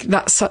think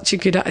that's such a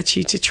good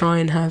attitude to try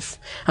and have.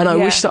 And I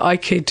wish that I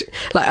could,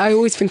 like, I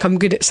always think I'm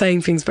good at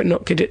saying things, but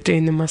not good at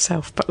doing them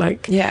myself. But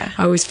like, I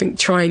always think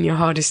trying your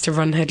hardest to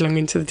run headlong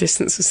into the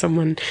distance with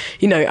someone,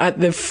 you know, at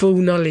the full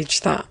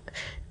knowledge that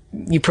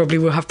you probably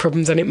will have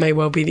problems, and it may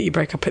well be that you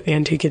break up at the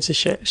end. Who gives a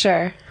shit?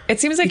 Sure. It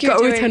seems like you've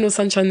got eternal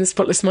sunshine, the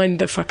spotless mind,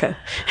 the fucker.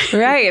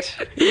 Right.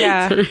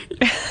 Yeah.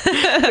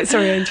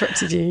 Sorry, I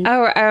interrupted you.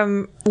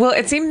 Oh, well,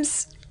 it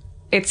seems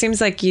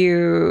like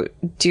you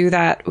do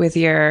that with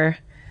your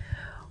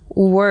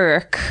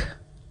work,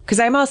 because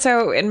I'm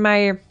also in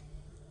my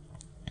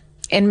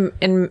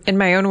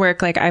own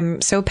work, like, I'm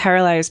so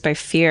paralyzed by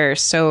fear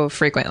so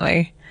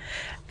frequently.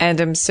 And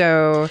I'm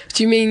so...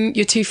 Do you mean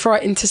you're too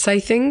frightened to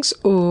say things,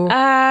 or...?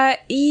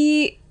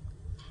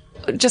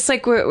 Just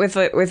like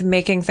with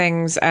making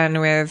things and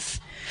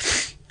with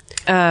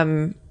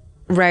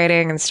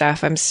writing and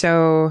stuff, I'm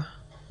so...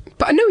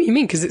 But I know what you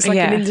mean, because it's like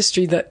an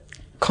industry that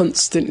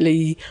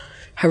constantly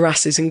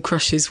harasses and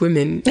crushes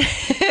women.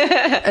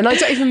 And I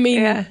don't even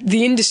mean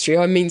the industry,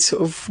 I mean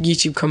sort of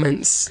YouTube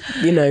comments,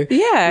 you know,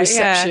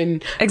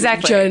 reception,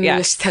 exactly,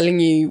 journalists telling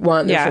you why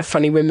aren't there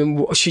funny women,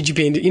 what should you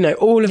be in, you know,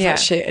 all of that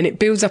shit, and it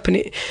builds up, and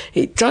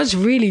it does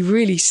really,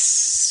 really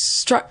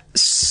strike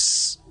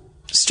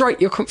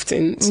your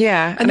confidence.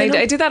 Yeah, and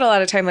I do that a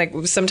lot of time, like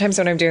sometimes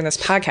when I'm doing this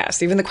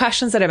podcast, even the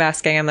questions that I'm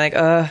asking, I'm like,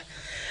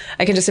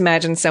 I can just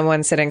imagine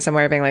someone sitting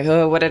somewhere being like,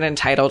 oh, what an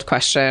entitled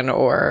question,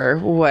 or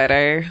what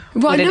an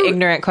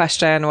ignorant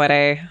question,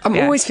 I'm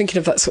always thinking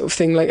of that sort of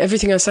thing. Like,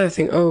 everything I say, I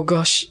think, oh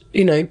gosh,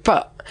 you know,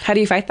 but... How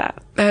do you fight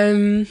that?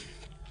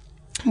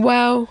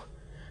 Well,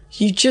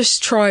 you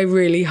just try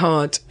really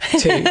hard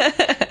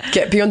to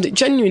get beyond it,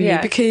 genuinely,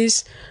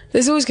 because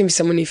there's always going to be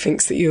someone who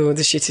thinks that you're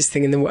the shittest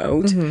thing in the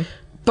world. Mm-hmm.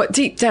 But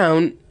deep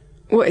down,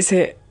 what is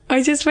it?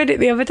 I just read it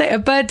the other day. A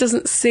bird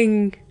doesn't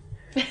sing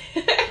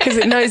because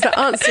it knows the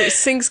answer. It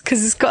sings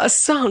because it's got a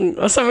song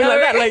or something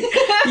like that. Like,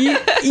 you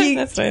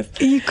that's nice.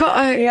 You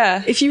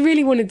gotta, if you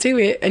really want to do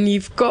it, and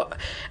you've got,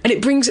 and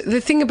it brings,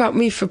 the thing about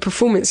me for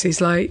performances,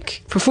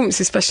 like performance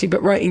especially,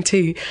 but writing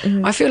too,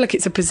 I feel like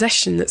it's a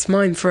possession that's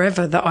mine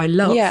forever that I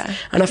love.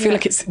 And I feel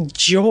like it's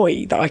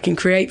joy that I can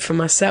create for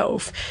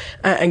myself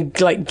and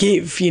like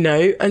give, you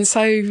know, and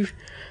so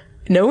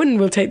no one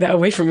will take that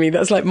away from me.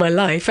 That's like my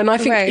life. And I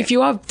think if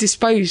you are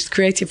disposed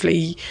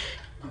creatively,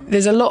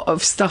 there's a lot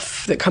of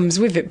stuff that comes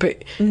with it,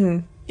 but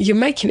you're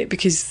making it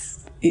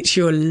because it's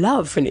your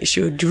love and it's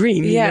your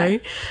dream, you know?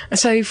 And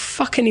so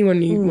fuck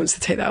anyone who wants to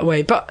take that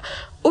away. But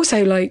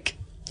also, like,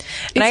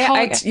 it's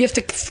hard. You have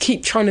to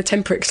keep trying to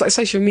temper it, because like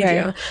social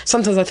media,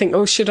 sometimes I think,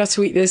 oh, should I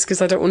tweet this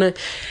because I don't want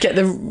to get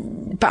the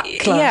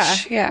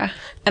backlash? Yeah.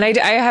 And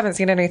I haven't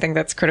seen anything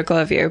that's critical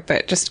of you,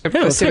 but just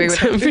assuming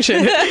with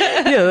appreciate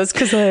it. Yeah, that's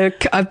because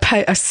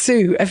I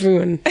sue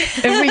everyone.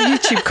 Every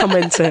YouTube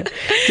commenter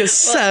gets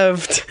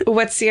served.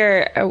 What's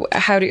your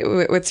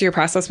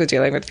process with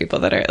dealing with people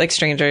that are like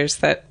strangers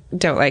that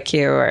don't like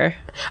you? Or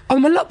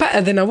I'm a lot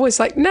better than I was.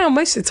 Like, now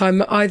most of the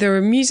time, it either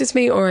amuses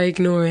me or I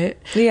ignore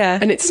it. Yeah,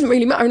 and it doesn't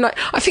really matter. And like,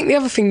 I think the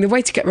other thing, the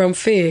way to get around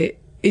fear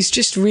is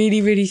just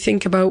really, really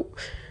think about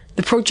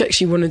the projects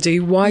you want to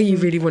do, why you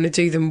really want to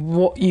do them,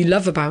 what you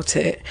love about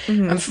it,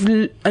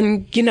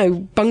 and you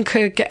know,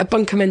 get a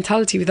bunker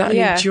mentality with that, and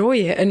enjoy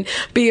it, and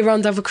be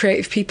around other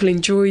creative people,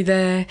 enjoy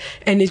their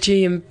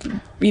energy and,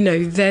 you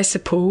know, their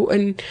support,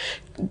 and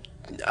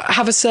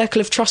have a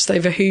circle of trust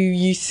over who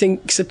you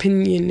think's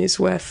opinion is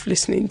worth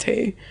listening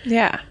to.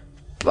 Yeah,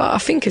 but I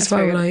think as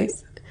well, like,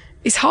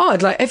 it's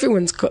hard. Like,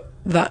 everyone's got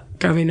that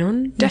going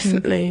on,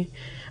 definitely,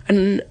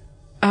 and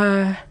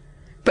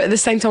but at the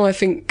same time, I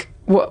think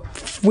what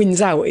wins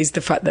out is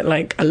the fact that,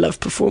 like, I love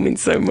performing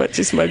so much.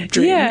 It's my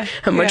dream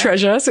and my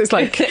treasure. So it's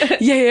like,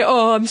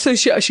 I'm so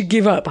shit, I should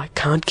give up. I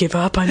can't give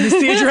up. I miss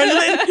the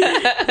adrenaline.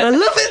 I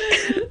love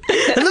it.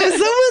 I love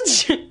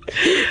it so much.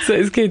 So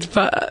it's good.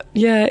 But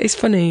yeah, it's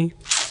funny.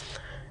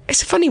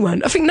 It's a funny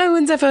one. I think no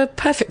one's ever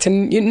perfect,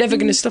 and you're never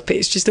going to stop it.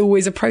 It's just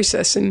always a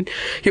process, and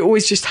you're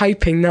always just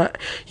hoping that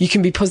you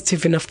can be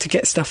positive enough to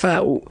get stuff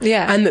out.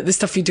 Yeah. And that the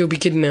stuff you do will be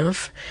good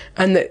enough,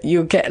 and that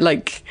you'll get,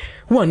 like,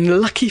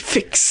 one lucky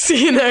fix,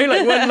 you know,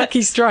 like one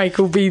lucky strike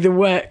will be the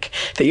work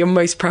that you're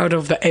most proud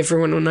of, that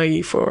everyone will know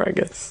you for, I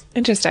guess.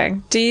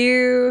 Interesting. Do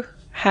you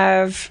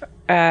have...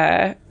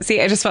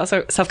 see, I just felt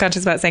so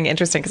self-conscious about saying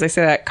interesting, because I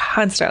say that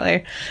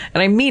constantly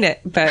and I mean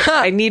it, but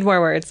I need more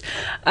words.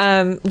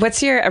 I'm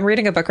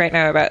reading a book right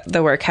now about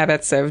the work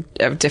habits of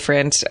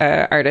different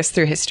artists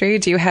through history.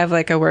 Do you have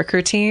like a work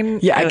routine?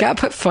 Yeah, I got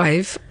up at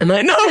 5 and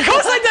of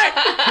course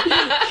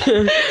I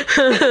don't.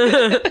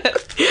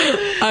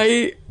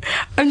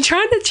 I'm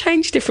trying to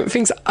change different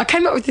things. I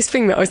came up with this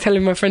thing that I was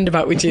telling my friend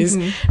about, which is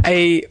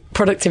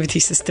productivity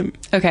system.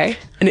 Okay.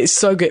 And it's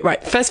so good.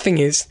 Right. First thing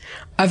is,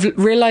 I've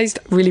realised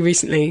really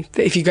recently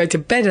that if you go to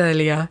bed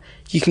earlier,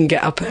 you can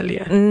get up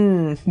earlier.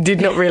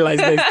 Did not realise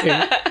those two.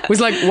 Was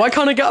like, why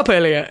can't I get up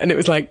earlier? And it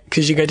was like,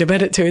 because you go to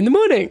bed at 2 a.m.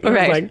 I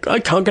was like, I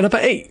can't get up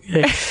at 8.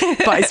 Yeah.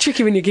 But it's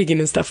tricky when you're gigging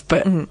and stuff.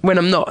 But when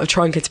I'm not, I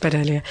try and go to bed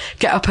earlier.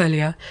 Get up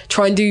earlier.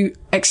 Try and do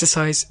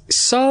exercise.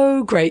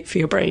 So great for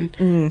your brain.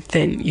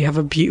 Then you have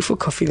a beautiful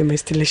coffee, the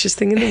most delicious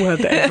thing in the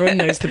world that everyone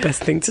knows the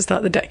best thing to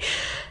start the day.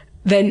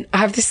 Then I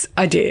have this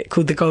idea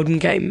called the Golden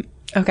Game.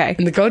 Okay.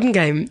 And the Golden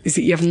Game is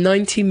that you have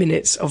 90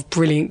 minutes of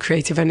brilliant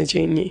creative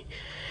energy in you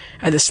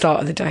at the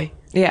start of the day.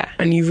 Yeah.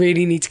 And you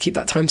really need to keep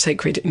that time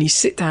sacred. And you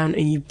sit down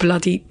and you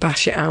bloody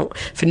bash it out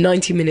for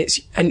 90 minutes.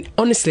 And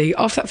honestly,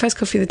 after that first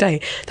coffee of the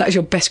day, that is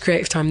your best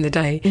creative time of the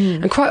day.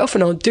 And quite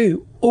often I'll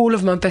do all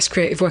of my best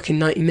creative work in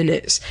 90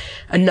 minutes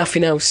and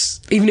nothing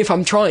else, even if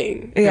I'm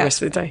trying the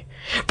rest of the day.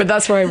 But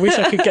that's why I wish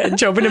I could get a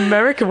job in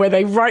America where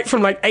they write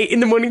from like 8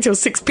 a.m. till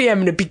 6 p.m.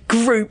 and it'd be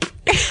group.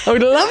 I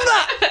would love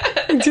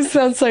that. It just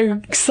sounds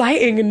so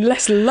exciting and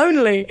less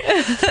lonely.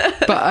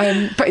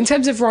 But in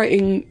terms of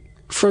writing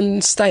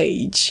from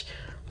stage,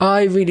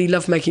 I really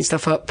love making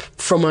stuff up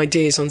from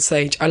ideas on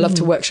stage. I love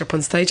to workshop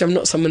on stage. I'm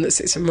not someone that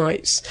sits and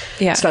writes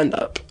stand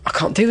up. I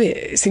can't do it.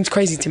 It seems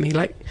crazy to me.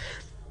 Like,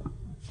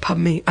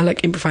 pardon me, I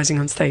like improvising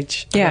on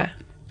stage. Yeah.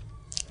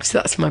 So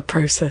that's my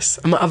process.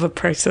 And my other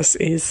process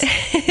is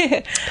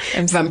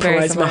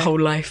vampirize my whole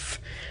life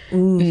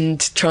and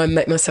try and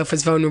make myself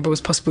as vulnerable as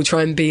possible.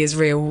 Try and be as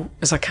real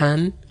as I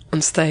can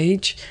on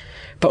stage,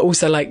 but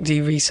also like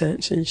do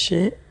research and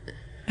shit.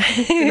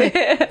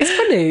 It's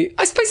funny.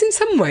 I suppose in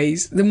some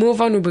ways, the more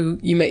vulnerable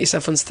you make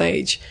yourself on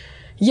stage,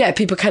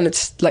 people kind of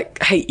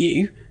like hate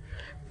you,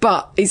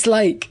 but it's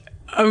like,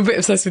 I'm a bit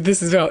obsessed with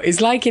this as well.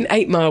 It's like in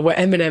 8 Mile where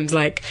Eminem's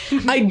like,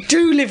 I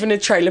do live in a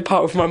trailer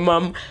park with my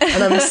mum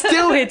and I'm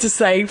still here to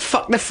say,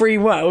 fuck the free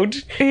world.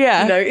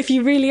 Yeah. You know, if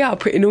you really are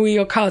putting all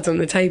your cards on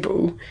the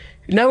table,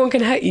 no one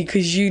can hurt you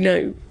because you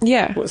know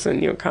what's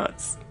on your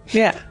cards.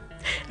 Yeah.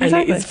 And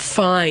exactly. it is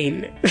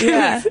fine.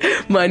 Yeah.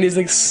 Mine is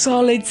a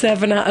solid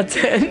 7 out of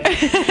 10.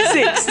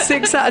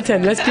 6 out of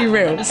 10. Let's be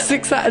real.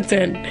 6 out of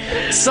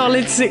 10.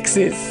 Solid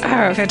 6s.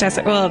 Oh,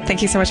 fantastic. Well,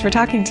 thank you so much for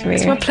talking to me.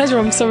 It's my pleasure.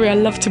 I'm sorry. I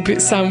love to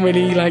sound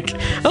really like,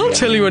 I'll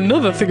tell you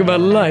another thing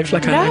about life.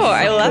 Like,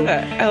 I love it.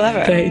 I love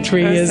it.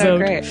 33 years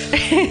old. Great.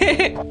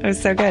 It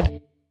was so good.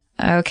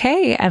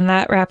 Okay, and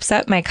that wraps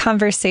up my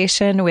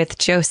conversation with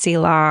Josie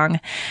Long.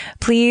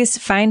 Please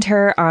find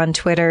her on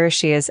Twitter.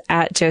 She is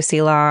at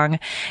Josie Long,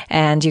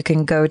 and you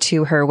can go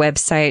to her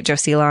website,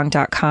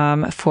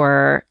 josielong.com,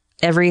 for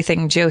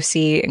everything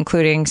Josie,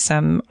 including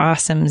some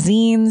awesome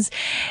zines,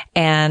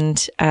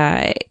 and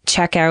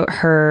check out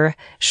her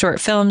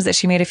short films that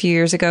she made a few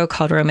years ago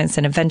called Romance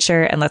and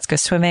Adventure and Let's Go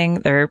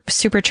Swimming. They're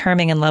super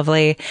charming and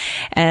lovely,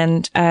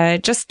 and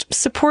just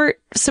support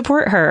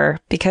her,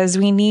 because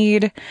we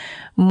need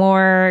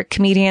more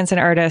comedians and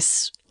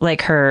artists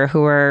like her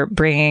who are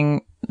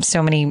bringing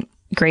so many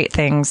great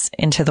things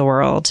into the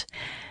world.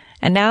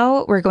 And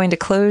now we're going to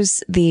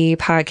close the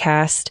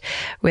podcast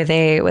with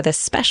a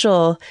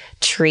special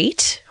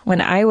treat.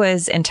 When I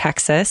was in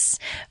Texas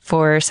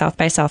for South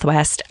by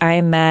Southwest,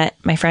 I met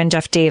my friend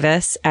Jeff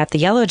Davis at the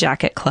Yellow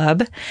Jacket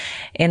Club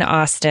in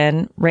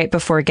Austin right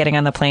before getting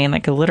on the plane.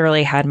 Like, I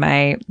literally had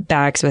my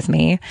bags with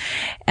me.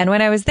 And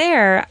when I was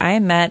there, I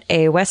met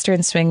a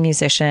Western swing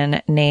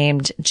musician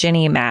named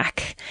Ginny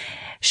Mack.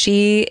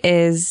 She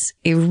is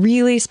a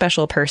really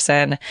special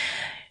person.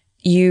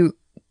 She's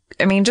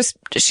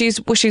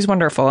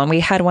wonderful. And we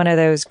had one of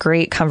those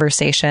great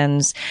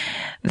conversations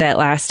that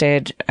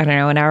lasted, I don't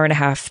know, an hour and a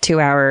half, 2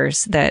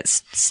 hours, that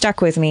stuck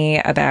with me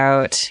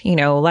about,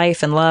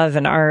 life and love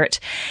and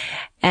art.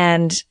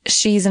 And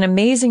she's an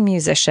amazing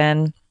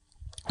musician.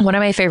 One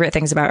of my favorite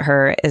things about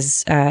her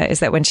is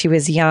that when she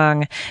was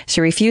young,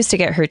 she refused to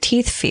get her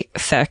teeth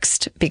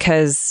fixed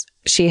because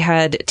she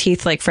had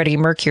teeth like Freddie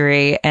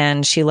Mercury,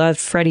 and she loved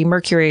Freddie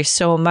Mercury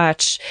so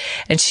much,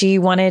 and she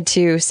wanted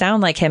to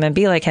sound like him and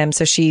be like him.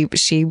 So she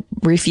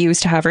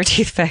refused to have her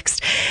teeth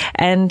fixed.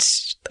 And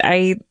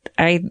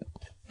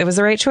it was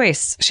the right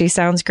choice. She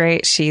sounds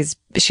great. She's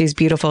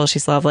beautiful.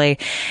 She's lovely.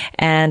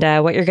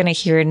 And what you're going to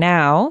hear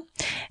now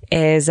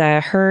is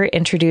her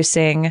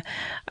introducing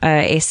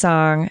a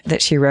song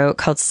that she wrote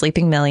called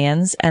Sleeping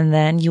Millions. And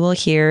then you will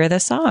hear the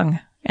song.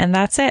 And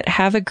that's it.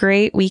 Have a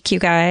great week, you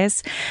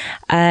guys.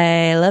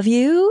 I love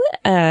you.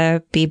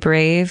 Be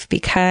brave, be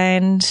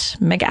kind.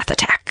 Megath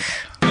Attack.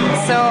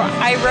 So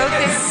I wrote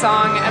this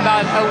song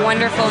about a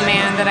wonderful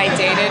man that I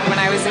dated when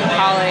I was in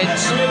college.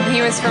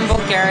 He was from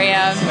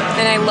Bulgaria,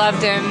 and I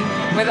loved him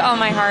with all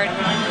my heart.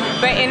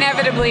 But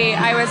inevitably,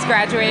 I was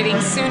graduating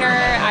sooner.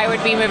 I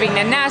would be moving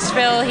to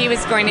Nashville. He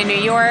was going to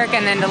New York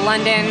and then to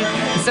London.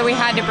 So we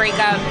had to break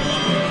up.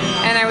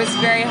 and I was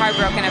very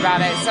heartbroken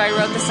about it. So I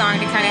wrote the song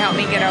to kind of help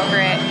me get over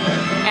it.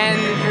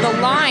 And the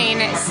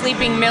line,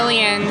 Sleeping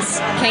Millions,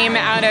 came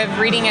out of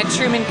reading a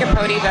Truman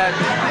Capote book.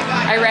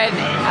 I read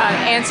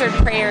Answered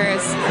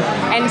Prayers,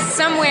 and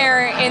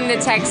somewhere in the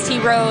text he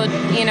wrote,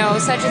 you know,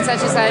 such and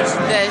such and such,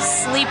 the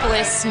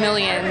sleepless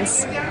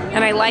millions.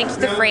 And I liked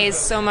the phrase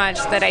so much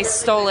that I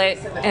stole it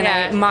and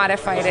I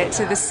modified it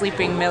to the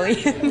sleeping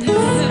millions.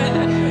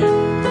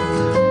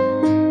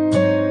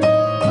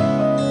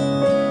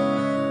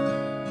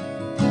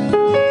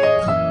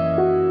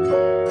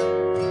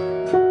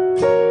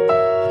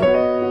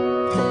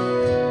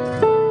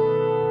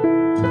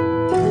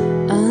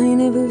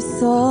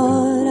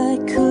 Thought I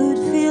could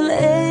feel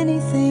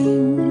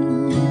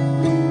anything.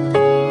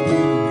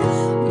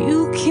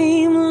 You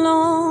came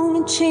along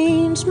and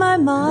changed my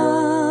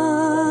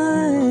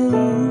mind.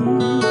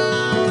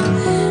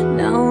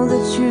 Now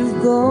that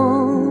you've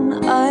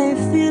gone, I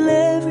feel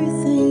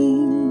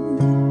everything.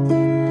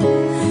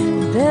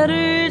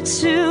 Better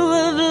to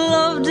have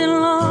loved and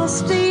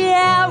lost,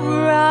 yeah,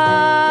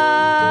 right.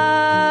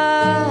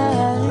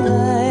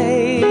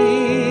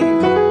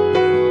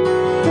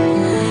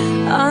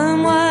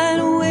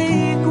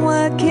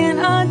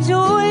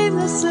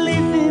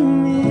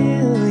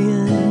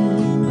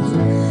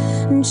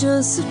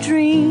 Just a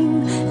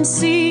dream and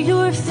see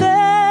your face,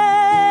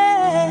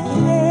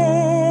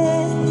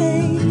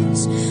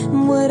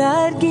 and what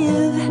I'd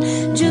give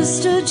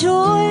just to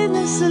join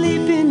the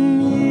sleeping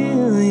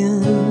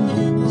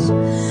millions.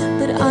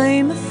 But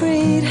I'm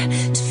afraid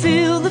to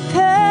feel the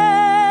pain.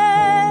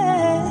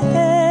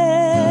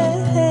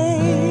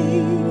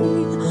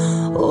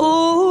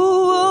 Oh,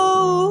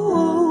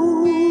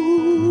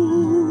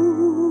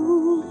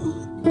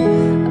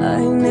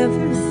 I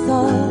never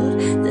thought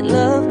that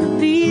love could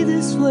be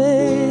this way.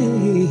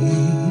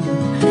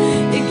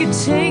 It could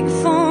take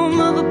form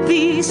of a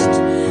beast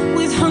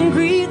with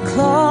hungry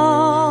claws.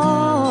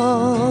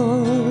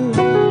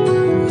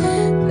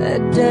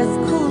 That death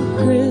cold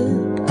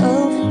grip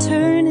of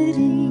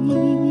eternity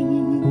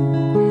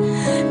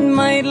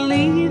might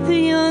leave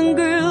the young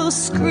girl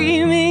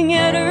screaming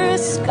at her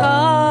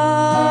sky.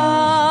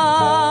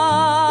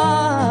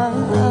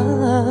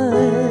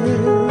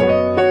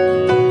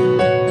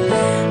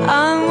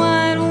 I'm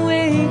wide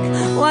awake,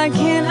 why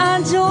can't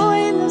I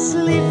join the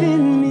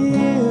sleeping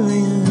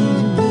millions?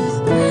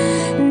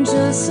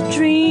 Just a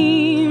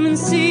dream and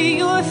see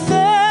your face.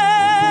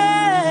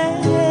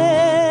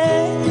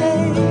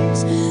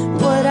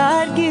 What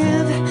I'd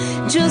give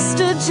just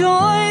to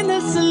join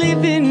the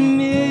sleeping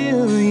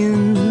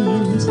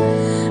millions.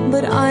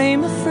 But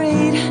I'm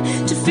afraid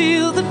to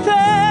feel the pain.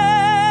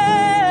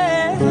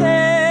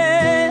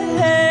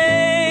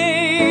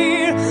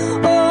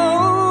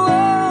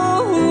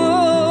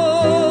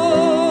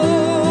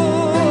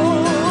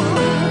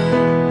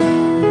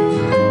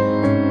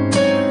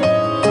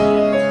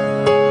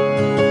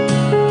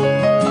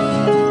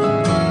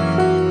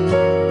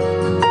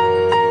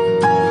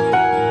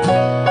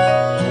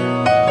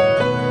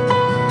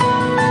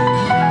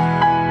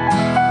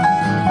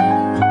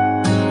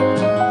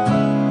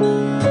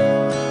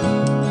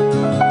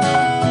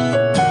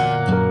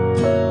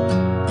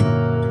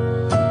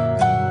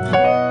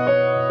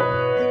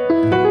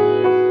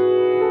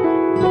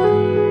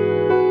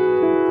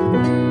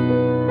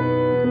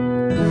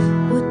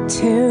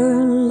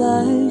 Terror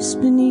lies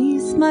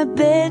beneath my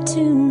bed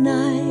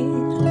tonight.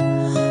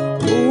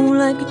 Oh,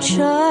 like a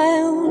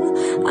child,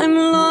 I'm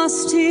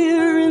lost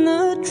here in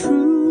the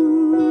truth.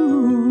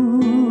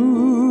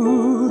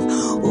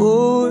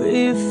 Or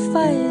if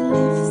I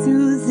live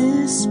through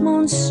this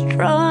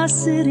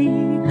monstrosity,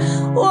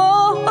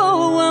 oh,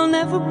 I'll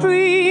never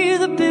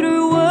breathe a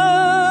bitter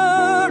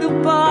word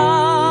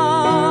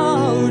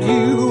about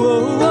you.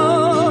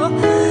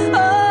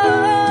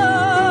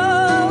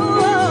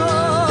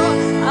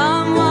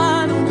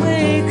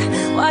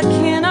 Why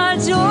can't I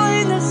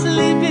join the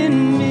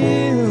sleeping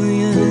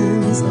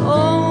millions?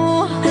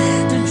 Oh,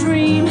 to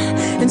dream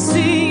and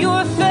see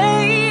your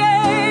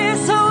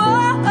face.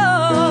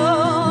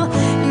 Oh,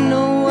 you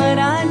know what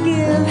I'd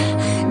give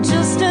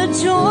just to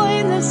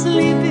join the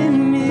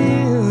sleeping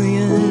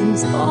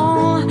millions.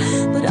 Oh,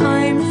 but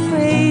I'm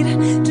afraid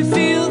to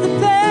feel the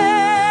pain.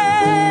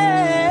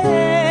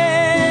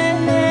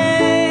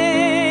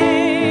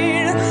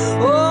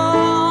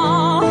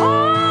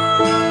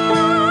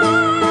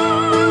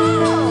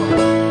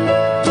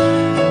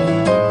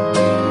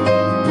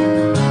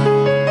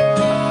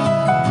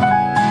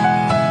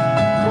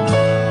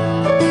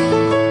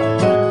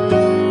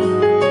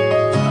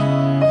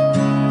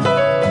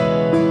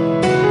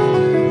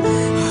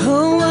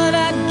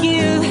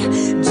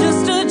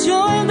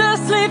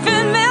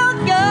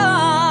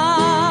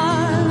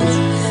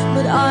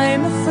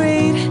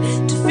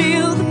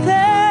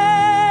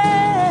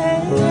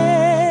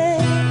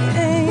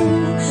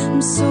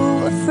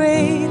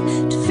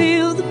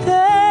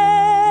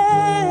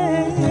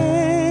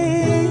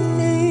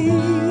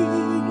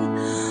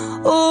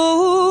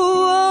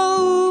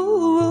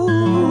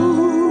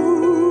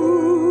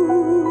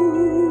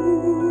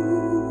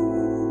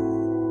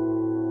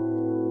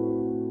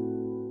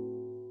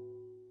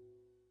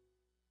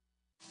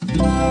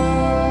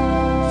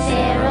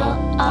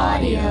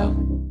 radio.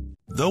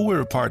 Though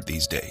we're apart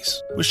these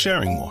days, we're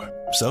sharing more.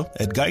 So,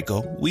 at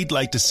Geico, we'd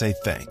like to say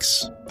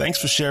thanks. Thanks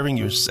for sharing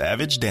your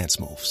savage dance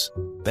moves.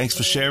 Thanks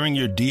for sharing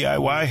your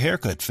DIY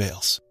haircut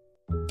fails.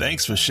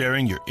 Thanks for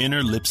sharing your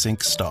inner lip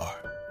sync star.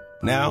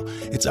 Now,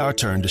 it's our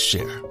turn to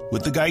share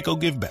with the Geico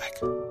Give Back,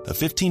 a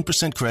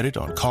 15% credit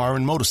on car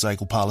and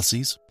motorcycle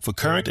policies for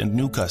current and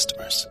new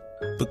customers.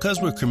 Because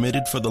we're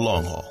committed for the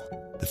long haul,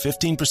 the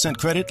 15%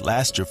 credit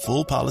lasts your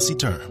full policy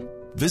term.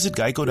 Visit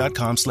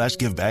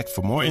geico.com/giveback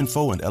for more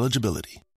info and eligibility.